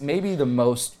it's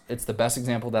the best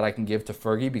example that I can give to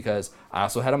Fergie, because I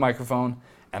also had a microphone,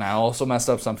 and I also messed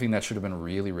up something that should have been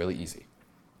really, really easy.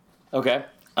 Okay.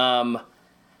 I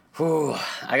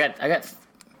got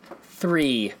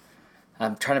 3.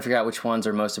 I'm trying to figure out which ones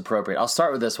are most appropriate. I'll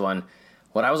start with this one.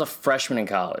 When I was a freshman in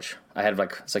college, I had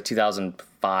it's like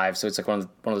 2005, so it's like one of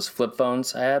those flip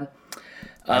phones I had.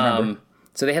 I remember.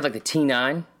 So they had like the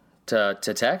T9 to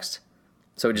text,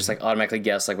 so it just like automatically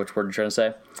guessed like which word you're trying to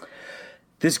say.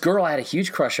 This girl I had a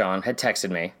huge crush on had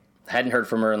texted me. I hadn't heard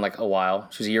from her in like a while.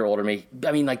 She was a year older than me.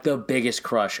 I mean, like the biggest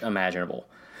crush imaginable.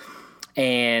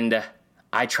 And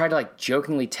I tried to like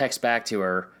jokingly text back to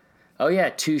her, "Oh yeah,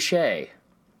 touche."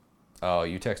 Oh,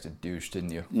 you texted douche, didn't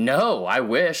you? No, I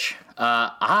wish.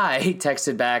 I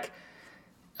texted back.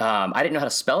 I didn't know how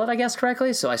to spell it, I guess,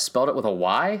 correctly, so I spelled it with a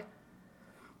Y.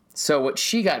 So what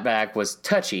she got back was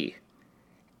touchy.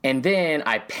 And then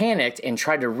I panicked and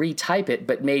tried to retype it,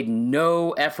 but made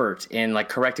no effort in like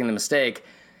correcting the mistake,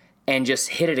 and just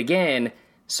hit it again.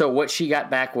 So what she got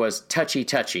back was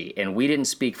touchy, and we didn't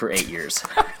speak for 8 years.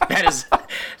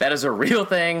 That is a real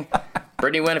thing.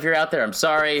 Brittany Wynn, if you're out there, I'm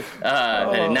sorry.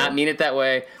 I did not mean it that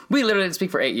way. We literally didn't speak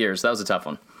for 8 years. That was a tough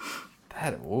one.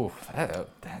 That is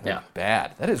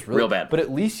bad. That is really real bad. But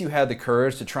at least you had the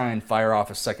courage to try and fire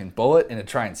off a second bullet and to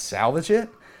try and salvage it.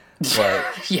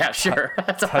 But yeah, sure.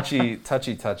 touchy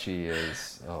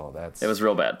is it was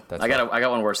real bad. I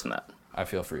got one worse than that. I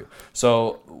feel for you.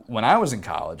 So when I was in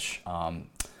college,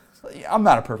 I'm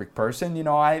not a perfect person.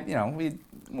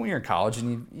 When you're in college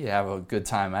and you have a good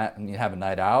time and you have a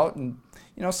night out, and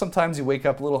sometimes you wake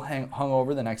up a little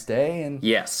hungover the next day, and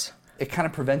yes, it kind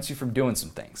of prevents you from doing some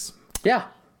things. Yeah.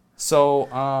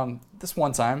 So this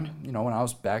one time, when I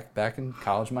was back in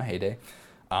college in my heyday,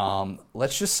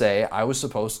 let's just say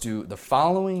the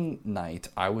following night,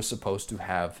 I was supposed to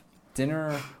have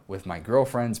dinner with my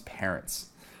girlfriend's parents.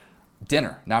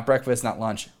 Dinner, not breakfast, not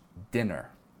lunch,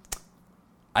 dinner.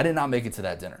 I did not make it to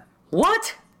that dinner.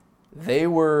 What? They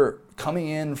were coming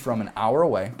in from an hour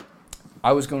away.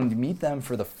 I was going to meet them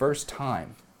for the first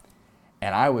time,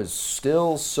 and I was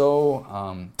still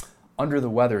so under the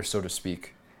weather, so to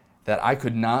speak, that I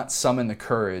could not summon the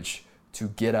courage to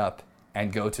get up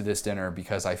and go to this dinner,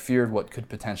 because I feared what could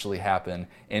potentially happen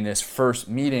in this first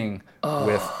meeting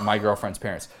with my girlfriend's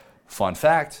parents. Fun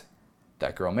fact,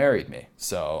 that girl married me,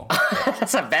 so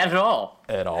that's not bad at all.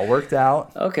 It all worked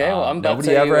out. Okay, well, I'm about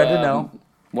nobody ever had to know.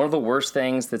 One of the worst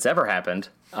things that's ever happened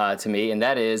to me, and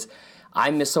that is I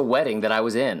miss a wedding that I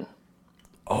was in.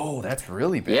 Oh, that's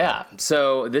really bad. Yeah,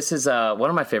 so this is one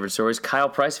of my favorite stories. Kyle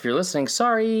Price, if you're listening,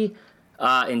 sorry.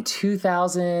 In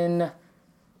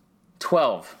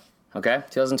 2012, okay?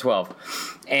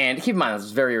 2012. And keep in mind, I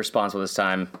was very irresponsible this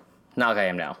time. Not like I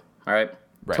am now, all right?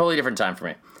 Totally different time for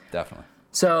me. Definitely.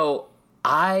 So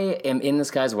I am in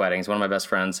this guy's wedding. He's one of my best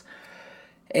friends.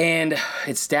 And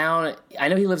it's down, I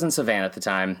know he lives in Savannah at the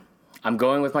time. I'm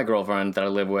going with my girlfriend that I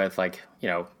live with,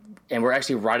 and we're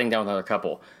actually riding down with another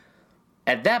couple.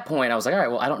 At that point, I was like, all right,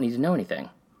 well, I don't need to know anything.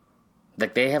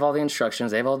 Like, they have all the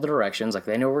instructions, they have all the directions,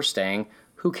 they know where we're staying.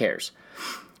 Who cares?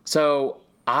 So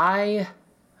the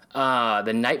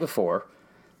night before,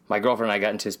 my girlfriend and I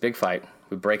got into this big fight.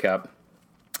 We break up.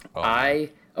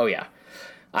 I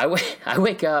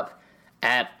wake up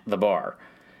at the bar.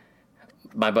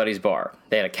 My buddy's bar.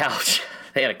 They had a couch.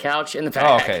 They had a couch in the back.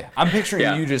 Oh, okay. I'm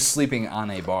picturing you just sleeping on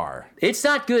a bar. It's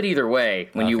not good either way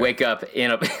when you wake up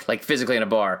in physically in a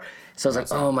bar. So I was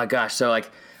like, oh my gosh. So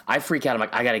I freak out. I'm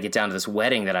like, I got to get down to this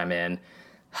wedding that I'm in.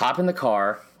 Hop in the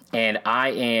car, and I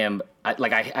am I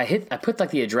put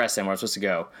like the address in where I'm supposed to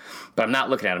go, but I'm not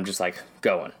looking at it. I'm just like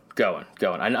going.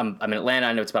 I'm in Atlanta.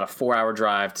 I know it's about a 4-hour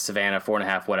drive to Savannah,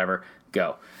 4.5, whatever.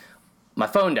 Go. My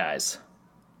phone dies.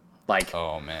 Like,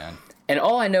 oh man. And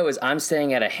all I know is I'm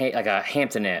staying at a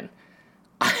Hampton Inn.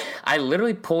 I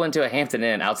literally pull into a Hampton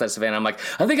Inn outside Savannah. I'm like,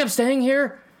 I think I'm staying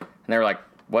here. And they were like,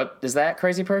 what is that,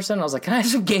 crazy person? I was like, can I have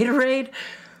some Gatorade?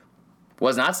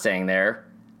 Was not staying there.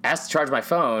 Asked to charge my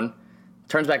phone.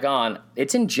 Turns back on.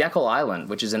 It's in Jekyll Island,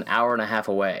 which is an hour and a half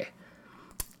away.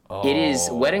 Oh. It is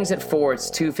weddings at 4.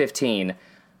 It's 2:15.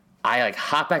 I like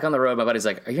hop back on the road. My buddy's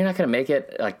like, "Are you not gonna make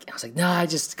it?" Like I was like, "No,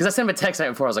 because I sent him a text the night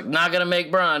before. I was like, not gonna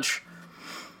make brunch."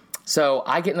 So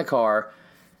I get in the car.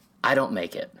 I don't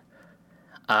make it.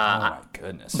 Oh my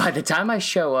goodness! By the time I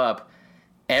show up,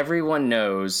 everyone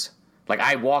knows. Like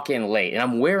I walk in late, and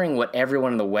I'm wearing what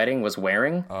everyone in the wedding was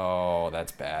wearing. Oh,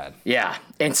 that's bad. Yeah,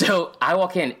 and so I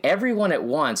walk in. Everyone at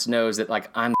once knows that like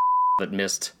I'm that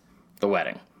missed the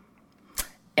wedding,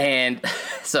 and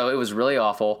so it was really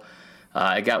awful.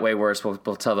 It got way worse. We'll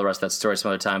tell the rest of that story some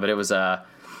other time. But it was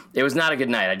not a good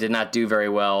night. I did not do very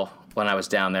well when I was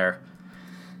down there.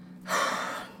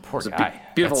 Poor guy.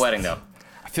 Beautiful wedding though.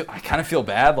 I kind of feel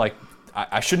bad. Like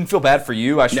I shouldn't feel bad for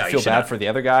you. I should feel bad for the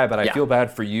other guy. But I feel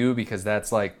bad for you because that's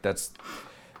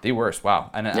the worst. Wow.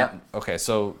 And okay,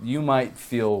 so you might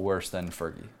feel worse than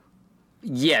Fergie.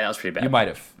 Yeah, that was pretty bad. You might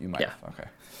have. Okay.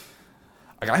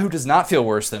 A guy who does not feel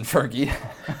worse than Fergie.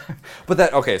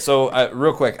 But okay, so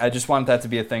real quick, I just want that to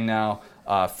be a thing now.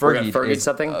 Fergie is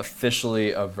something?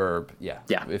 Officially a verb. Yeah.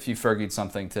 Yeah. If you Fergied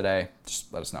something today,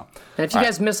 just let us know. And if you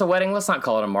guys miss a wedding, let's not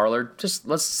call it a marler. Just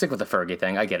let's stick with the Fergie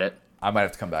thing. I get it. I might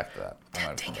have to come back to that.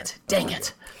 Dang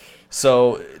it.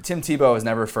 So Tim Tebow has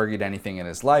never Fergied anything in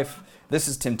his life. This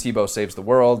is Tim Tebow Saves the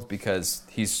World because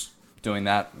he's doing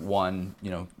that one,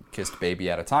 kissed baby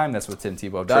at a time. That's what Tim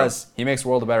Tebow does. True. He makes the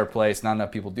world a better place. Not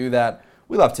enough people do that.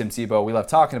 We love Tim Tebow. We love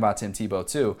talking about Tim Tebow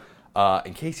too.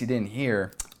 In case you didn't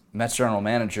hear, Mets general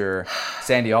manager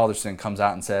Sandy Alderson comes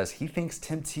out and says he thinks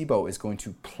Tim Tebow is going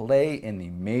to play in the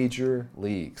major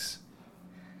leagues.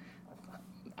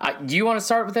 Do you want to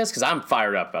start with this? Because I'm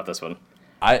fired up about this one.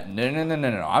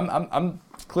 No. I'm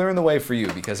clearing the way for you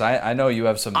because I know you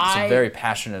have some very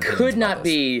passionate opinions could not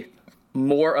be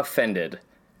more offended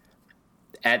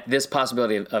at this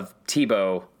possibility of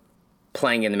Tebow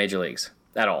playing in the major leagues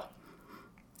at all.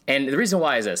 And the reason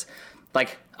why is this.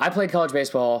 Like, I played college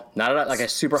baseball, not at like a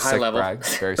super high level.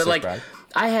 Very but sick brag.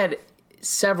 I had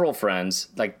several friends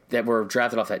like that were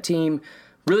drafted off that team,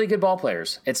 really good ball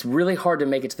players. It's really hard to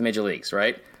make it to the major leagues,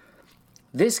 right?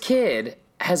 This kid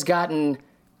has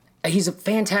he's a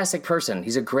fantastic person.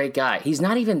 He's a great guy. He's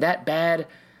not even that bad.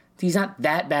 He's not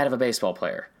that bad of a baseball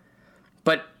player.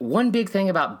 But one big thing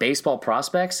about baseball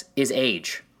prospects is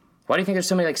age. Why do you think there's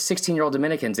so many like 16-year-old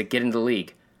Dominicans that get into the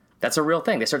league? That's a real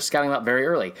thing. They start scouting them out very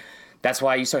early. That's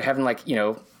why you start having like,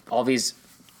 all these,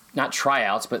 not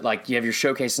tryouts, but like you have your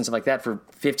showcase and stuff like that for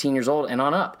 15 years old and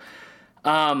on up.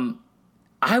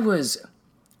 I was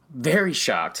very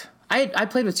shocked. I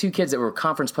played with 2 kids that were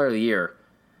conference player of the year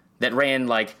that ran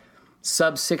like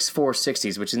sub 6.4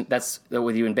 60s, which that's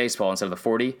with you in baseball instead of the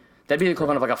 40. That'd be the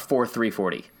equivalent of like a 4.3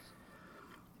 40.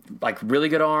 Like really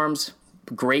good arms,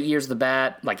 great years of the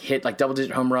bat, like hit like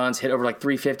double-digit home runs, hit over like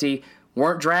 350.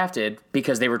 Weren't drafted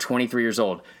because they were 23 years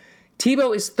old.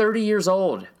 Tebow is 30 years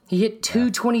old. He hit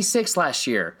 226 last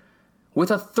year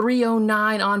with a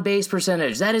 309 on-base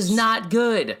percentage. That is not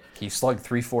good. He slugged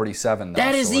 347, though.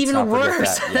 That is even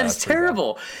worse. That is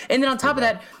terrible. And then on top of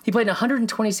that, he played in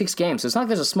 126 games. So it's not like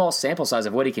there's a small sample size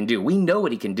of what he can do. We know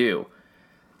what he can do.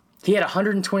 He had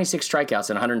 126 strikeouts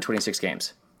in 126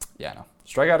 games. Yeah, no.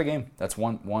 Strikeout a game. That's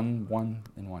one in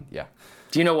one. Yeah.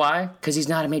 Do you know why? Because he's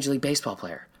not a Major League Baseball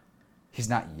player. He's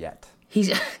not yet. He's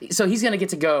going to get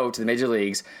to go to the major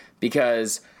leagues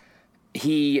because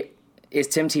he is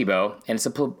Tim Tebow, and it's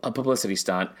a publicity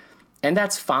stunt, and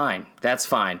that's fine. That's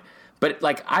fine. But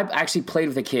like I've actually played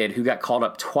with a kid who got called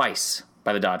up twice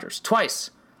by the Dodgers,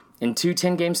 twice in 2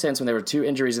 10-game stints when there were 2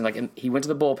 injuries, and he went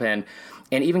to the bullpen,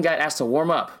 and even got asked to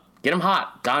warm up, get him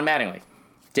hot. Don Mattingly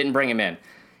didn't bring him in.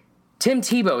 Tim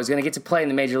Tebow is going to get to play in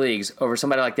the major leagues over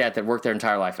somebody like that worked their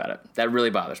entire life at it. That really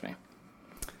bothers me.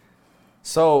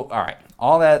 So, all right,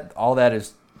 all that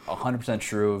is 100%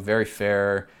 true, very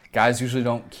fair. Guys usually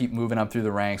don't keep moving up through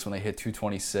the ranks when they hit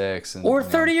 226. Or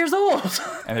 30 years old.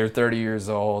 And they're 30 years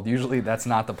old. Usually that's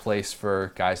not the place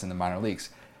for guys in the minor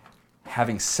leagues.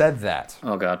 Having said that.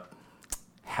 Oh, God.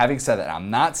 Having said that,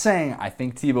 I'm not saying I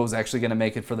think Tebow's actually going to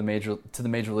make it to the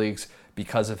major leagues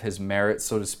because of his merit,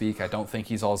 so to speak. I don't think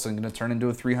he's also going to turn into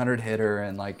a 300 hitter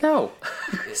and No.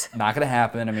 It's not going to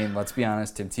happen. I mean, let's be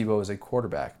honest. Tim Tebow is a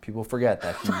quarterback. People forget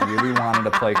that he really wanted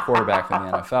to play quarterback in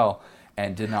the NFL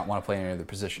and did not want to play any other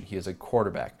position. He is a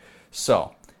quarterback.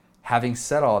 So, having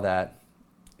said all that,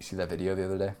 you see that video the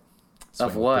other day?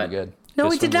 Of what? Pretty good. No,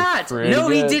 he did not. No,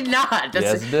 he did not.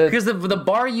 Yes, he did. Because the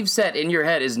bar you've set in your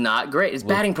head is not great. It's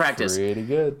batting practice. Pretty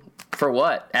good. For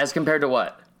what? As compared to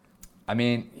what? I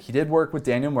mean, he did work with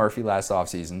Daniel Murphy last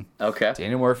offseason. Okay.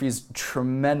 Daniel Murphy's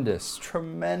tremendous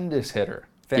hitter.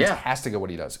 Fantastic at what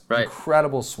he does. Right.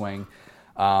 Incredible swing.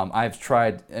 I've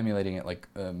tried emulating it like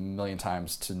a million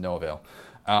times to no avail.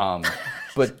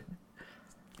 But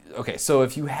okay, so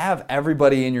if you have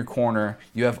everybody in your corner,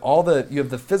 you have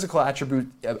the physical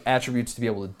attributes to be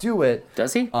able to do it.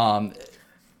 Does he?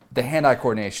 The hand-eye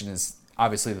coordination is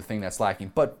obviously the thing that's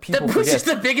lacking, but people forget. Which is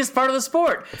the biggest part of the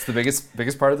sport. It's the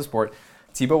biggest part of the sport.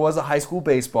 Tebow was a high school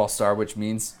baseball star, which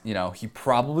means, he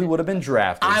probably would have been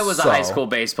drafted. I was a high school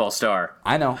baseball star.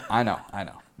 I know.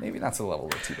 Maybe not to the level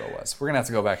where Tebow was. We're going to have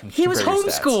to go back and He was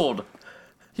homeschooled.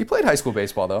 He played high school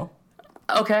baseball, though.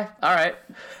 Okay, all right.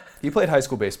 He played high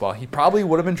school baseball. He probably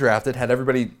would have been drafted had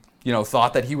everybody,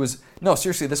 thought that he was... No,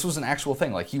 seriously, this was an actual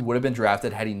thing. Like, he would have been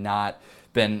drafted had he not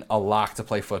been a lock to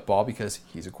play football because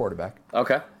he's a quarterback.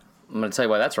 Okay. I'm going to tell you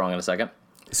why that's wrong in a second.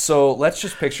 So let's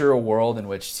just picture a world in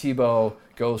which Tebow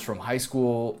goes from stud high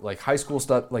school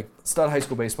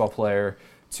baseball player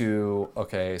to,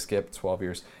 skip 12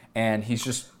 years. And he's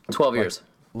just 12 years.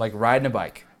 Like riding a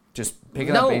bike, just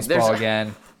picking up baseball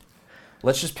again.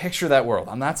 Let's just picture that world.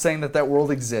 I'm not saying that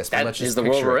world exists, but let's just picture the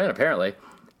world we're in, apparently.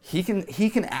 He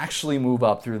can actually move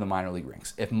up through the minor league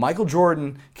ranks. If Michael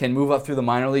Jordan can move up through the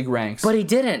minor league ranks, but he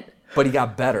didn't. But he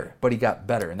got better. And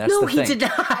that's the thing. No, he did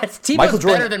not. Tebow's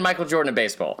better than Michael Jordan in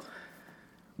baseball.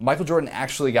 Michael Jordan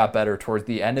actually got better towards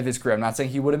the end of his career. I'm not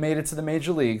saying he would have made it to the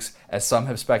major leagues, as some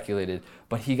have speculated,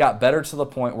 but he got better to the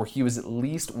point where he was at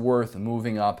least worth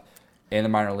moving up in the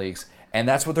minor leagues. And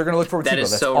that's what they're going to look for with Tebow.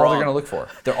 That's all they're going to look for.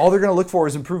 All they're going to look for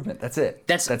is improvement. That's it.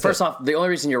 That's first off, the only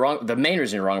reason you're wrong, the main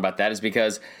reason you're wrong about that is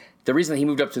because the reason that he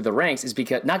moved up to the ranks is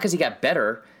because, not because he got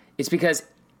better, it's because,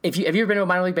 have you ever been to a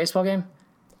minor league baseball game?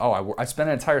 Oh, I spent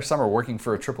an entire summer working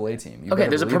for a AAA team. Okay,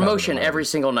 there's a promotion every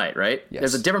single night, right? Yes.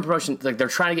 There's a different promotion. Like, they're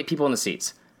trying to get people in the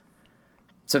seats.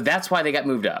 So that's why they got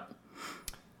moved up.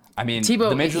 I mean,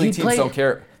 the major league teams don't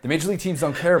care. The major league teams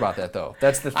don't care about that, though.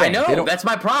 That's the thing. I know. That's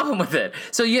my problem with it.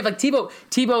 So you have like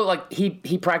Tebow, like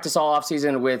he practiced all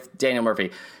offseason with Daniel Murphy.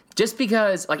 Just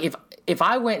because, like, if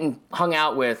I went and hung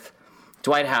out with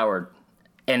Dwight Howard,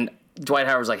 and Dwight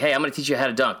Howard was like, "Hey, I'm going to teach you how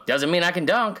to dunk," doesn't mean I can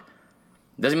dunk.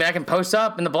 Doesn't mean I can post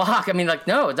up in the block. I mean, like,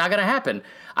 no, it's not going to happen.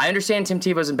 I understand Tim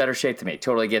Tebow's in better shape than me.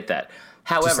 Totally get that.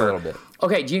 However, just a little bit.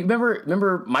 Okay, do you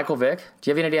remember Michael Vick? Do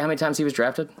you have any idea how many times he was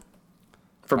drafted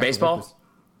for baseball?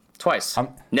 Twice.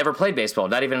 Never played baseball,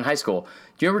 not even in high school.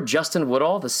 Do you remember Justin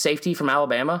Woodall, the safety from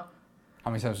Alabama?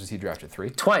 How many times was he drafted? 3?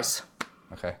 Twice.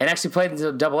 Okay. And actually played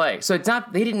until Double-A. So it's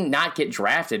not, they didn't not get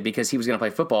drafted because he was going to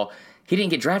play football. He didn't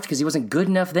get drafted because he wasn't good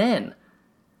enough then.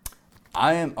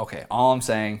 All I'm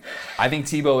saying, I think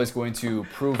Tebow is going to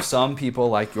prove some people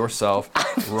like yourself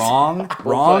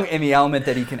wrong in the element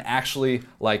that he can actually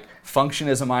like function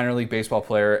as a minor league baseball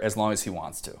player as long as he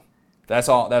wants to. That's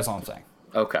all I'm saying.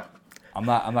 Okay. I'm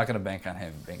not going to bank on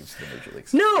him making it to the major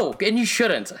leagues. No, and you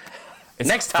shouldn't.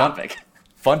 Next topic.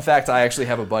 Fun fact, I actually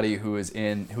have a buddy who's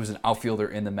an outfielder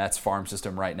in the Mets farm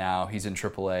system right now. He's in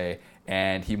AAA,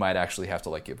 and he might actually have to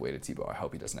like give way to Tebow. I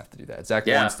hope he doesn't have to do that. Zach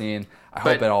Weinstein, I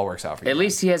hope it all works out for you. At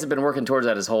least he hasn't been working towards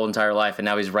that his whole entire life, and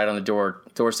now he's right on the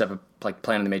doorstep of like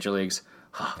playing in the major leagues.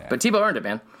 Yeah. But Tebow earned it,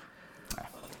 man.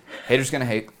 Haters gonna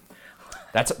hate.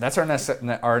 That's our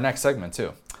next segment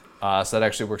too. So that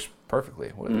actually works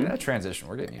perfectly. That transition,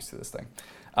 we're getting used to this thing.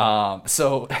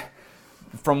 So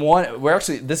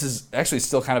this is actually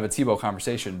still kind of a Tebow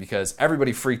conversation because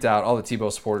everybody freaked out. All the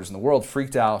Tebow supporters in the world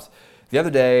freaked out the other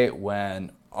day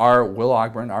when our Will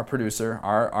Ogburn, our producer,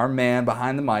 our man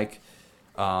behind the mic,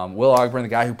 Will Ogburn, the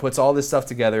guy who puts all this stuff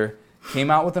together, came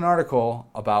out with an article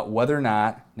about whether or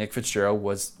not Nick Fitzgerald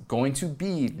was going to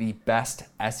be the best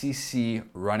SEC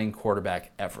running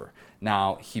quarterback ever.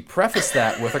 Now, he prefaced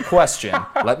that with a question.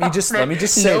 Let me just say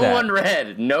that. No one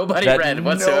read. Nobody read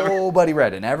whatsoever. Nobody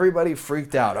read, and everybody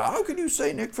freaked out. How can you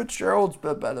say Nick Fitzgerald's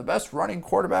the best running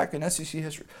quarterback in SEC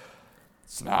history?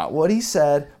 It's not what he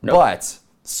said. Nope. But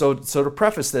so to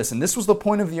preface this, and this was the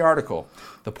point of the article.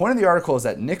 The point of the article is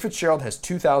that Nick Fitzgerald has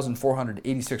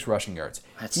 2,486 rushing yards.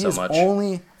 That's so much. He is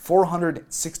only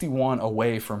 461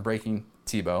 away from breaking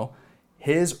Tebow,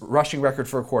 his rushing record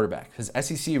for a quarterback, his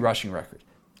SEC rushing record.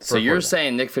 So you're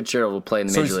saying Nick Fitzgerald will play in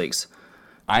the major leagues?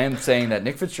 I am saying that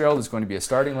Nick Fitzgerald is going to be a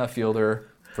starting left fielder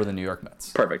for the New York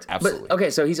Mets. Perfect. Absolutely. But, okay,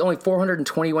 so he's only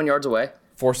 421 yards away.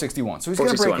 461. So he's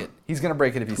going to break it. He's going to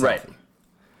break it if he's healthy.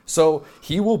 So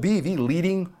he will be the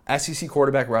leading SEC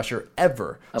quarterback rusher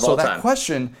ever. Of all time.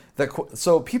 Question,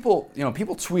 people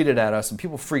tweeted at us and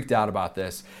people freaked out about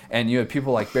this, and you had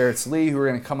people like Barrett Lee who were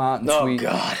going to come out and tweet,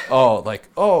 how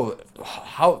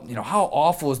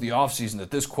awful is the offseason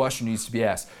that this question needs to be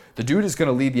asked. The dude is going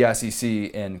to lead the SEC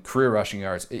in career rushing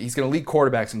yards. He's going to lead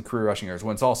quarterbacks in career rushing yards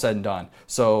when it's all said and done.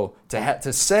 So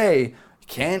to say,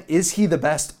 is he the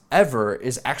best ever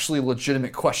is actually a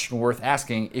legitimate question worth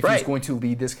asking if he's going to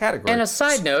lead this category. And a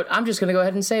side note, I'm just going to go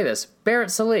ahead and say this. Barrett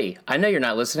Sallee, I know you're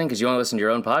not listening because you only listen to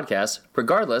your own podcast.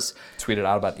 Regardless. Tweeted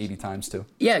out about 80 times too.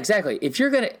 Yeah, exactly. If you're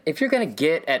gonna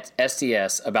get at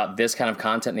SDS about this kind of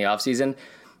content in the offseason,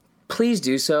 please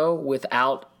do so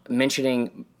without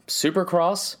mentioning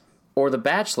Supercross or The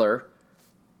Bachelor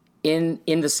in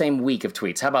the same week of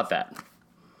tweets. How about that?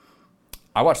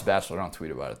 I watch The Bachelor. I don't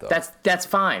tweet about it though. That's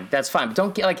fine. That's fine. But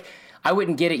don't get I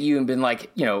wouldn't get at you and been like,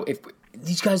 if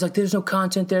these guys there's no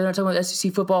content there. They're not talking about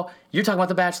SEC football. You're talking about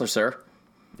The Bachelor, sir.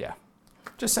 Yeah,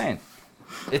 just saying.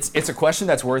 It's a question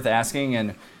that's worth asking,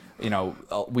 and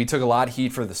we took a lot of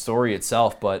heat for the story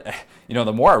itself. But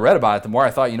the more I read about it, the more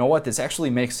I thought, this actually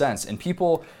makes sense. And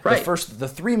people,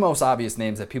 the three most obvious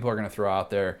names that people are going to throw out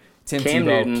there: Tim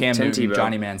Tebow, Cam Newton,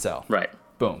 Johnny Manziel. Right.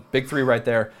 Boom. Big three right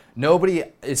there. Nobody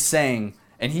is saying.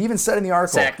 And he even said in the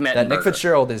article that Nick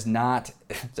Fitzgerald is not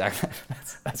Zach.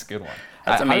 That's a good one.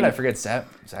 How did I forget Zach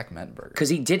Mettenberger? Because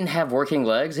he didn't have working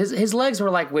legs. His legs were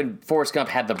like when Forrest Gump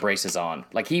had the braces on.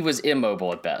 Like he was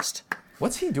immobile at best.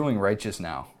 What's he doing right just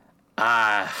now?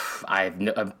 I'm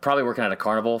probably working at a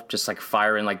carnival, just like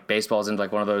firing like baseballs into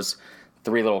like one of those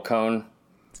 3 little cone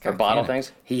or bottle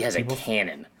things. He has a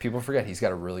cannon. People forget he's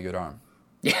got a really good arm.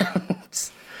 Yeah,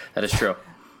 that is true.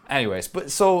 Anyways,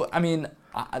 but so I mean.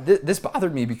 This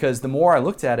bothered me because the more I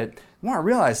looked at it, the more I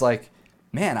realized,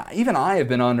 even I have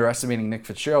been underestimating Nick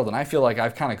Fitzgerald, and I feel like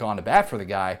I've kind of gone to bat for the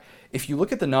guy. If you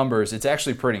look at the numbers, it's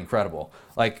actually pretty incredible.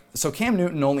 So Cam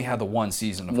Newton only had the one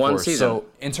season, of course. So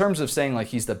in terms of saying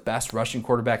he's the best rushing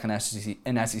quarterback in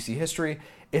SEC history,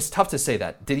 it's tough to say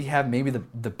that. Did he have maybe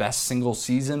the best single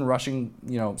season rushing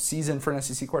season for an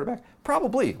SEC quarterback?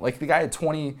 Probably. The guy had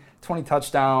 20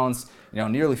 touchdowns,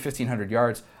 nearly 1,500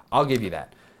 yards. I'll give you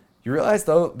that. You realize,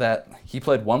 though, that he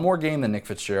played one more game than Nick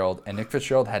Fitzgerald, and Nick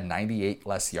Fitzgerald had 98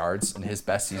 less yards in his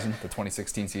best season, the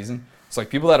 2016 season. It's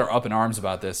people that are up in arms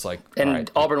about this,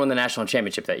 Auburn won the national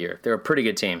championship that year. They're a pretty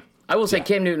good team. I will say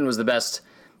Cam Newton was the best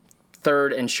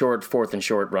third and short, fourth and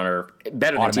short runner,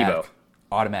 better than Tebow.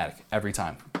 Automatic, every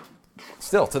time.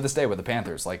 Still, to this day with the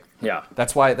Panthers. Yeah.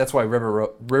 That's why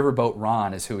Riverboat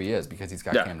Ron is who he is, because he's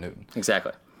got Cam Newton.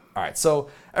 Exactly. All right, so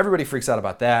everybody freaks out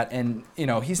about that, and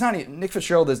he's not. Nick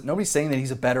Fitzgerald is. Nobody's saying that he's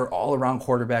a better all-around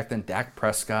quarterback than Dak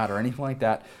Prescott or anything like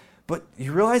that. But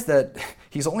you realize that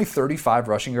he's only 35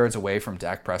 rushing yards away from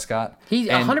Dak Prescott. He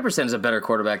 100% is a better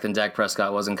quarterback than Dak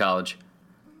Prescott was in college.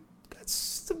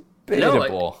 That's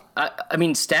debatable. No, I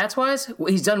mean, stats-wise,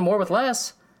 he's done more with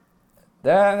less.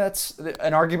 That's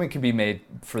an argument can be made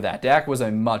for that. Dak was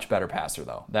a much better passer,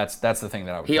 though. That's the thing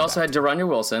that I would. He also had De'Runnya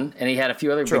Wilson, and he had a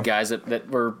few other big guys that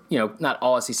were not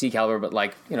all SEC caliber,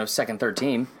 but second, third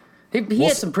team. He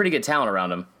had some pretty good talent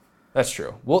around him. That's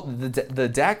true. Well, the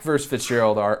Dak versus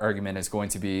Fitzgerald argument is going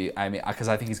to be, because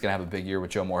I think he's going to have a big year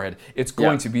with Joe Moorhead. It's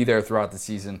going to be there throughout the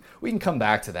season. We can come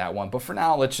back to that one, but for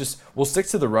now, we'll stick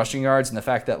to the rushing yards and the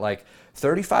fact that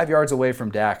 35 yards away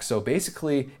from Dak. So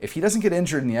basically, if he doesn't get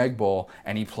injured in the Egg Bowl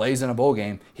and he plays in a bowl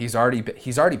game, he's already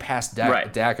passed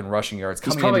Dak in rushing yards.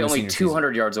 He's probably only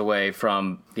 200 yards away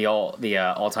from the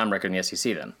all-time record in the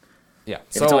SEC then. Yeah,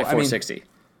 so it's only 460.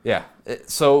 Yeah.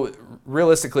 So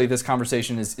realistically, this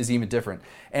conversation is even different.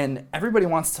 And everybody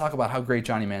wants to talk about how great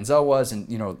Johnny Manziel was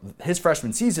and, his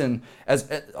freshman season,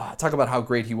 talk about how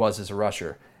great he was as a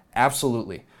rusher.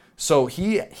 Absolutely. So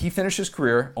he finished his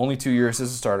career, only 2 years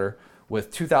as a starter, with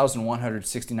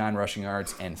 2,169 rushing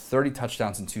yards and 30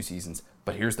 touchdowns in 2 seasons.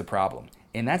 But here's the problem.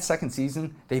 In that second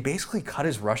season, they basically cut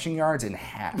his rushing yards in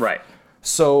half. Right.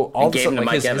 So all of a sudden,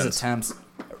 his attempts...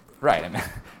 Right.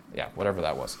 Whatever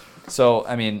that was. So,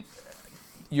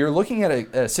 you're looking at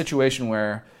a situation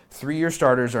where 3-year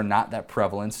starters are not that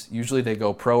prevalent. Usually they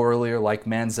go pro earlier, like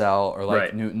Manziel or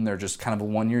like Newton. They're just kind of a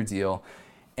 1-year deal.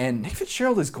 And Nick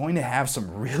Fitzgerald is going to have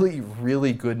some really,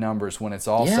 really good numbers when it's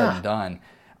all said and done.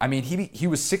 He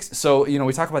was 6. So,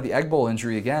 we talk about the Egg Bowl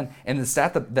injury again. And the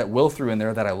stat that Will threw in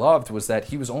there that I loved was that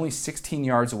he was only 16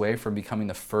 yards away from becoming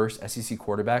the first SEC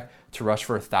quarterback to rush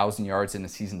for 1,000 yards in a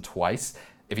season twice.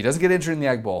 If he doesn't get injured in the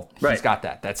Egg Bowl, he's got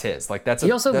that. That's his. Like that's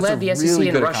he also led the SEC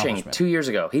in rushing 2 years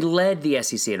ago. He led the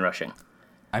SEC in rushing.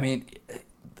 I mean,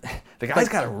 the guy's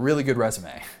got a really good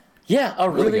resume. Yeah, a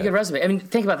really good resume. I mean,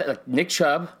 think about that. Like Nick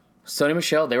Chubb, Sony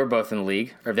Michel, they were both in the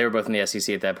league, or they were both in the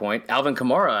SEC at that point. Alvin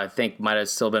Kamara, I think, might have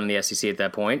still been in the SEC at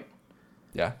that point.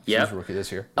 Yeah, he was a rookie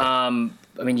this year. I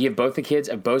mean, you have both the kids,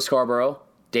 Bo Scarborough,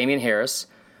 Damian Harris.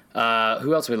 Who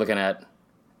else are we looking at?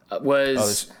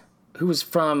 Who was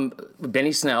from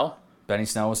Benny Snell? Benny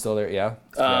Snell was still there, yeah.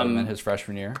 In his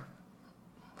freshman year.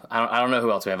 I don't know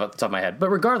who else we have off the top of my head. But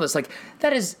regardless, like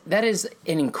that is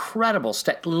an incredible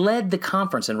step. Led the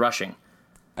conference in rushing.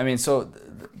 I mean, so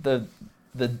the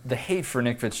hate for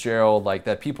Nick Fitzgerald, like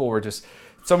that people were just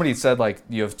somebody said like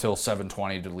you have till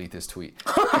 7:20 to delete this tweet.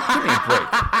 Give me a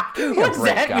break. What does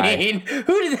that mean?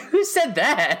 Who said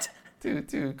that?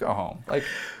 Dude, go home. Like,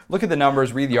 look at the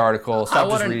numbers, read the article, stop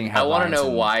just reading headlines. I want to know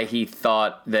why he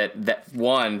thought that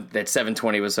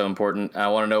 720 was so important. I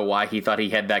want to know why he thought he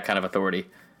had that kind of authority.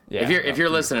 Yeah, if you're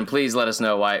listening, please let us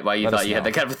know why you thought you had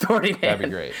that kind of authority. Man. That'd be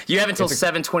great. You have until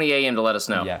 7:20 a.m. to let us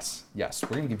know. Yes. We're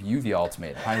going to give you the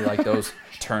ultimatum. How do you like those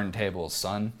turntables,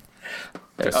 son?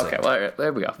 Okay, well,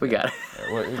 there we go. We got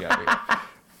it. We got it.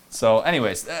 So,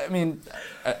 anyways, I mean,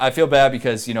 I feel bad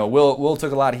because, Will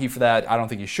took a lot of heat for that. I don't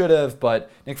think he should have,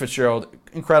 but Nick Fitzgerald,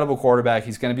 incredible quarterback.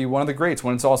 He's going to be one of the greats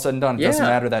when it's all said and done. It doesn't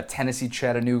matter that Tennessee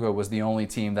Chattanooga was the only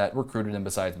team that recruited him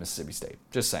besides Mississippi State.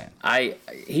 Just saying.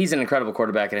 He's an incredible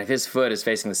quarterback, and if his foot is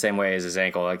facing the same way as his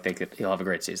ankle, I think that he'll have a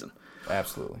great season.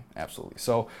 Absolutely.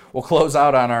 So we'll close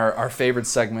out on our favorite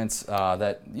segments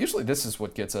that usually this is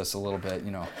what gets us a little bit,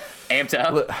 amped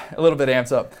up. A little bit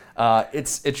amped up.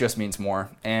 It just means more.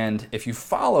 And if you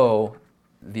follow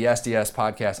the SDS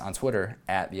podcast on Twitter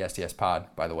at the SDS pod,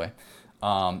 by the way,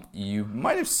 you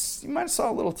might have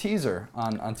saw a little teaser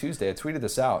on Tuesday. I tweeted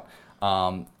this out.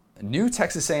 New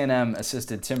Texas A&M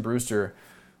assisted Tim Brewster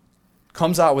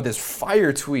comes out with this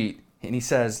fire tweet, and he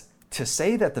says, "To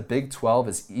say that the Big 12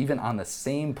 is even on the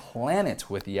same planet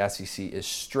with the SEC is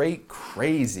straight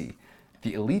crazy.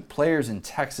 The elite players in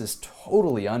Texas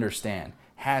totally understand.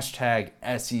 Hashtag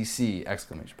SEC,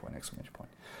 exclamation point.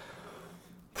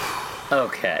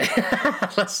 Okay.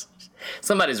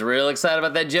 Somebody's real excited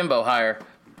about that Jimbo hire.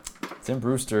 Tim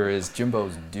Brewster is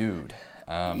Jimbo's dude.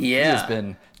 He Yeah. has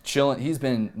been chilling. He's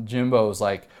been Jimbo's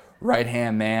like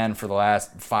right-hand man for the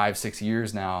last 5-6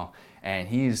 years now. And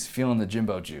he's feeling the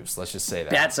Jimbo juice. Let's just say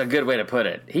that. That's a good way to put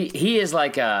it. He is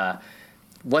like,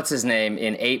 what's his name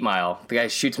in 8 Mile? The guy who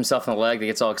shoots himself in the leg that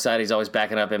gets all excited. He's always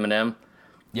backing up Eminem.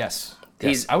 Yes.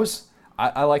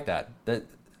 I like that.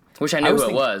 Wish I knew who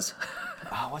it was.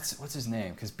 Oh, what's his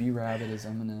name? Because B-Rabbit is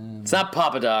Eminem. It's not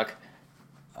Papa Doc.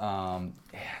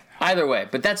 Either way,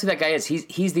 but that's who that guy is.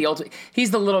 He's the ultimate. He's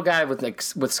the little guy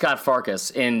with Scott Farkas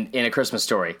in A Christmas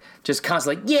Story, just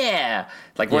constantly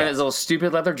wearing his little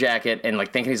stupid leather jacket and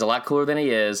like thinking he's a lot cooler than he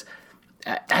is.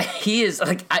 He is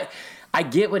like I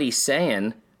get what he's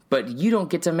saying, but you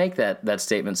don't get to make that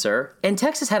statement, sir. And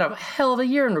Texas had a hell of a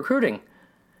year in recruiting.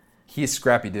 He's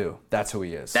Scrappy Doo. That's who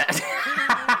he is. That's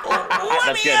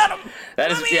good.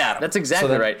 That's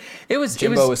exactly right. It was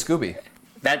Jimbo is Scooby.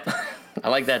 That I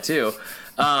like that too.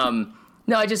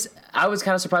 No, I was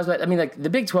kind of surprised by it. I mean, like the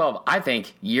Big 12, I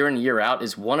think year in year out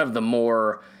is one of the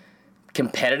more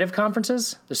competitive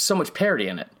conferences. There's so much parity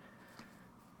in it.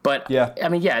 But yeah, I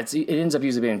mean, it ends up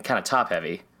usually being kind of top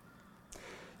heavy.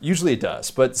 Usually it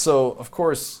does, but so of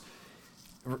course,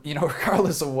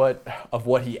 regardless of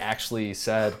what he actually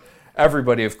said,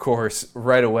 everybody, of course,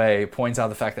 right away points out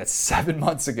the fact that 7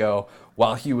 months ago,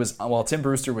 while Tim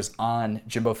Brewster was on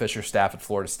Jimbo Fisher's staff at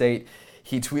Florida State,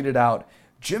 he tweeted out,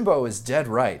 "Jimbo is dead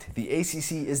right. The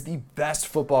ACC is the best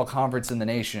football conference in the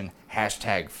nation.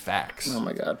 Hashtag facts." Oh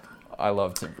my God. I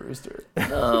love Tim Brewster.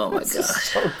 Oh my God.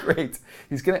 So great.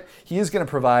 He is gonna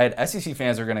provide. SEC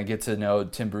fans are gonna get to know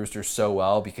Tim Brewster so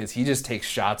well because he just takes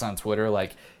shots on Twitter.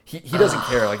 Like he doesn't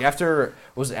care. Like after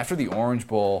the Orange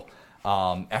Bowl.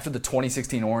 After the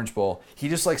 2016 Orange Bowl, he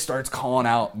just like starts calling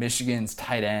out Michigan's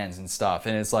tight ends and stuff,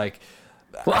 and it's like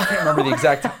I can't remember the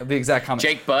exact comment.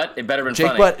 Jake Butt, it better been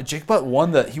funny. Jake Butt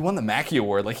won the Mackey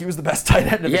Award. Like he was the best tight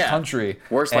end in the country.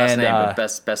 Worst last name, but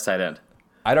best tight end.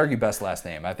 I'd argue best last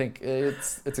name. I think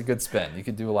it's a good spin. You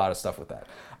could do a lot of stuff with that.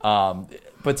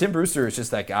 But Tim Brewster is just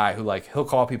that guy who like he'll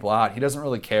call people out. He doesn't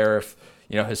really care if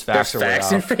his facts are way off.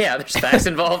 There's facts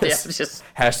involved. Just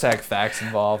hashtag facts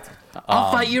involved.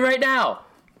 I'll fight you right now.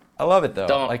 I love it though.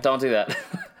 Don't do that.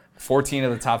 14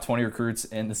 of the top 20 recruits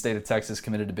in the state of Texas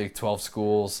committed to Big 12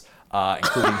 schools,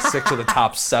 including 6 of the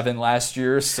top 7 last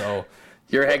year. So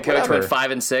your head coach went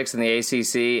 5-6 in the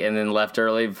ACC and then left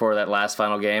early before that last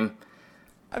final game.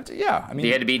 Yeah, I mean,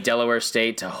 they had to beat Delaware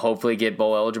State to hopefully get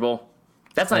bowl eligible.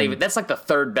 That's not even. That's like the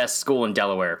third best school in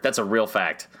Delaware. That's a real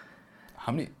fact.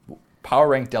 How many power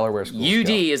ranked Delaware schools? UD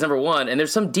is number 1, and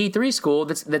there's some D3 school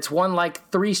that's won like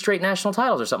 3 straight national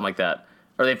titles or something like that,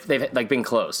 or they've like been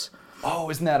close.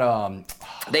 Oh, isn't that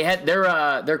They had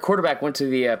their quarterback went to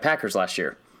the Packers last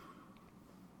year.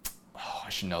 Oh, I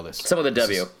should know this. Some of the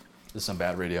W. This is some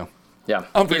bad radio. Yeah.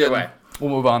 Either way,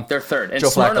 we'll move on. They're third, and Joe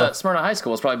Smyrna High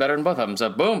School is probably better than both of them. So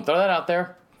boom, throw that out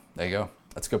there. There you go.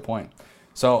 That's a good point.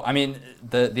 So I mean,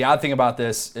 the odd thing about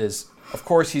this is, of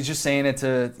course, he's just saying it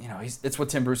to it's what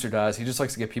Tim Brewster does. He just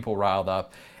likes to get people riled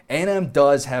up. A&M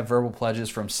does have verbal pledges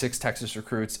from 6 Texas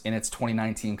recruits in its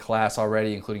 2019 class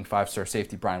already, including 5-star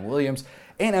safety Brian Williams.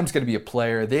 A&M's going to be a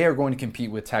player. They are going to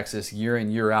compete with Texas year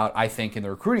in, year out, I think, in the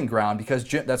recruiting ground because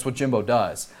that's what Jimbo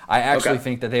does. I actually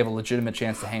think that they have a legitimate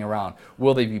chance to hang around.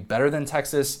 Will they be better than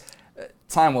Texas?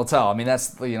 Time will tell. I mean,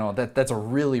 that's a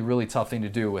really, really tough thing to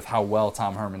do with how well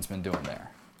Tom Herman's been doing there.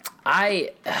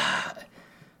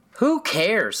 Who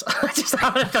cares? I just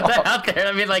want to throw that out there.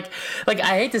 I mean, like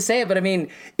I hate to say it, but I mean,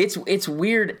 it's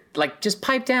weird. Like, just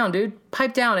pipe down, dude.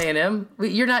 Pipe down, A&M.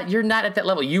 You're not at that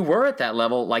level. You were at that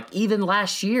level, like, even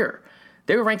last year.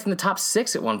 They were ranked in the top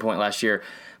 6 at one point last year.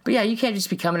 But yeah, you can't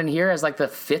just be coming in here as like the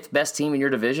 5th best team in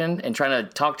your division and trying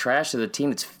to talk trash to the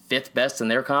team that's 5th best in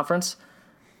their conference.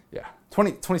 Yeah,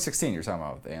 2016. You're talking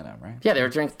about with A&M, right? Yeah, they were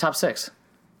ranked top 6.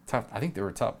 I think they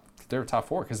were top. They were top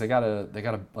 4 because they got a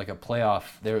like a playoff.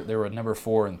 They were number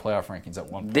 4 in playoff rankings at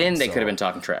one point. Then they could have been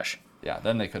talking trash. Yeah,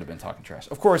 then they could have been talking trash.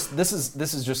 Of course, this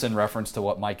is just in reference to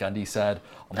what Mike Gundy said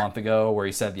a month ago, where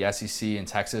he said the SEC in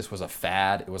Texas was a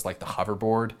fad. It was like the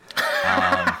hoverboard.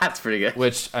 That's pretty good.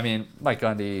 Which, I mean, Mike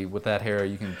Gundy, with that hair,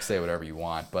 you can say whatever you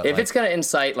want. But if it's going to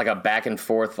incite like a back and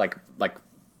forth, like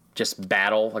just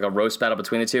battle, like a roast battle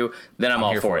between the two, then I'm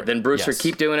all for it. Then Brewster,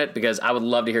 keep doing it, because I would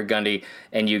love to hear Gundy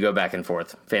and you go back and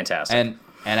forth. Fantastic.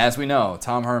 And as we know,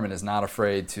 Tom Herman is not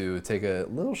afraid to take a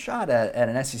little shot at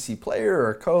an SEC player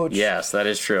or a coach. Yes, that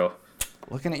is true.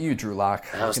 Looking at you, Drew Lock.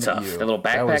 That was tough. The little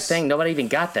backpack thing, nobody even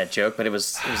got that joke, but it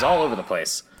was all over the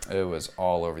place. It was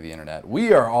all over the internet.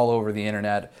 We are all over the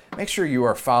internet. Make sure you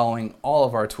are following all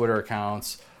of our Twitter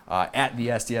accounts. At the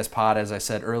SDS Pod, as I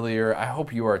said earlier. I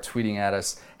hope you are tweeting at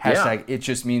us. Hashtag It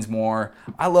Just Means More.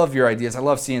 I love your ideas. I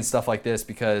love seeing stuff like this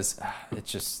because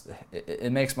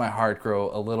it makes my heart grow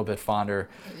a little bit fonder.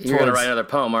 You're going to write another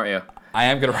poem, aren't you? I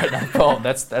am going to write another poem.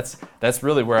 That's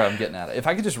really where I'm getting at it. If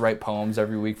I could just write poems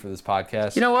every week for this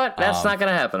podcast. You know what? That's not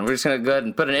going to happen. We're just going to go ahead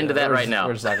and put an end to that right now.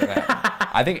 We're just not going to happen.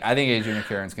 I think Adrian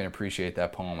McCarron's going to appreciate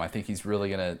that poem. I think he's really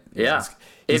going to. Yeah.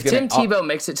 If Tim Tebow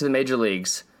makes it to the major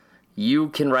leagues, you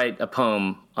can write a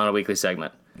poem on a weekly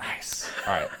segment. Nice.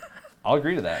 All right. I'll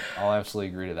agree to that. I'll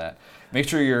absolutely agree to that. Make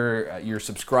sure you're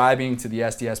subscribing to the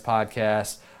SDS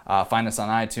Podcast. Find us on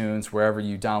iTunes, wherever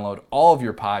you download all of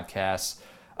your podcasts.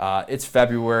 It's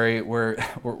February.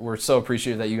 We're so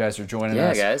appreciative that you guys are joining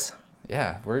us. Yeah, guys.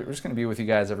 Yeah, we're just going to be with you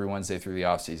guys every Wednesday through the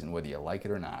off season, whether you like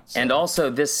it or not. So. And also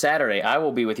this Saturday, I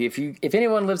will be with you. If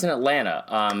anyone lives in Atlanta,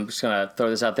 I'm just going to throw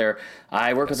this out there.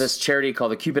 I work with this charity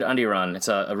called the Cupid Undie Run. It's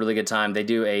a really good time. They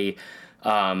do a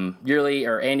yearly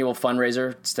or annual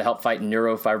fundraiser. It's to help fight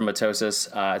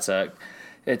neurofibromatosis.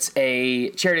 It's a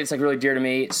charity that's like really dear to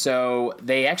me. So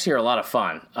they actually are a lot of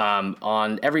fun.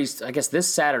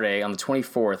 This Saturday on the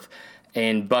 24th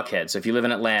in Buckhead. So if you live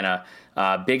in Atlanta,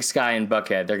 Big Sky in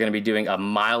Buckhead, they're going to be doing a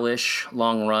mile-ish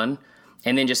long run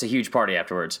and then just a huge party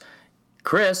afterwards.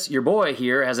 Chris, your boy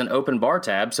here, has an open bar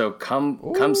tab, so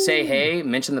come say hey,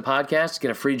 mention the podcast,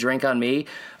 get a free drink on me.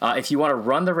 If you want to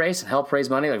run the race and help raise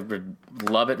money,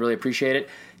 love it, really appreciate it.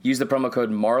 Use the promo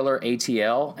code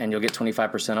MARLERATL, and you'll get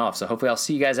 25% off. So hopefully I'll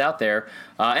see you guys out there.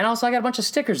 And also I got a bunch of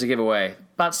stickers to give away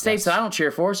about states that I don't cheer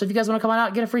for, so if you guys want to come on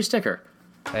out, get a free sticker.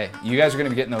 Hey, you guys are going to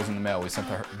be getting those in the mail. We sent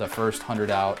the first 100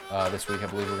 out this week. I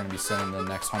believe we're going to be sending the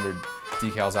next 100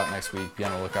 decals out next week. Be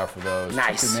on the lookout for those.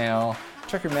 Nice.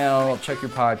 Check your mail, check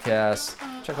your podcast,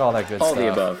 check all that good stuff. All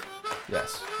the above.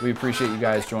 Yes. We appreciate you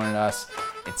guys joining us.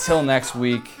 Until next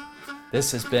week,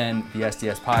 this has been the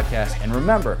SDS Podcast. And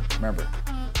remember,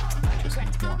 it just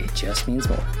means more. It just means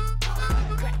more.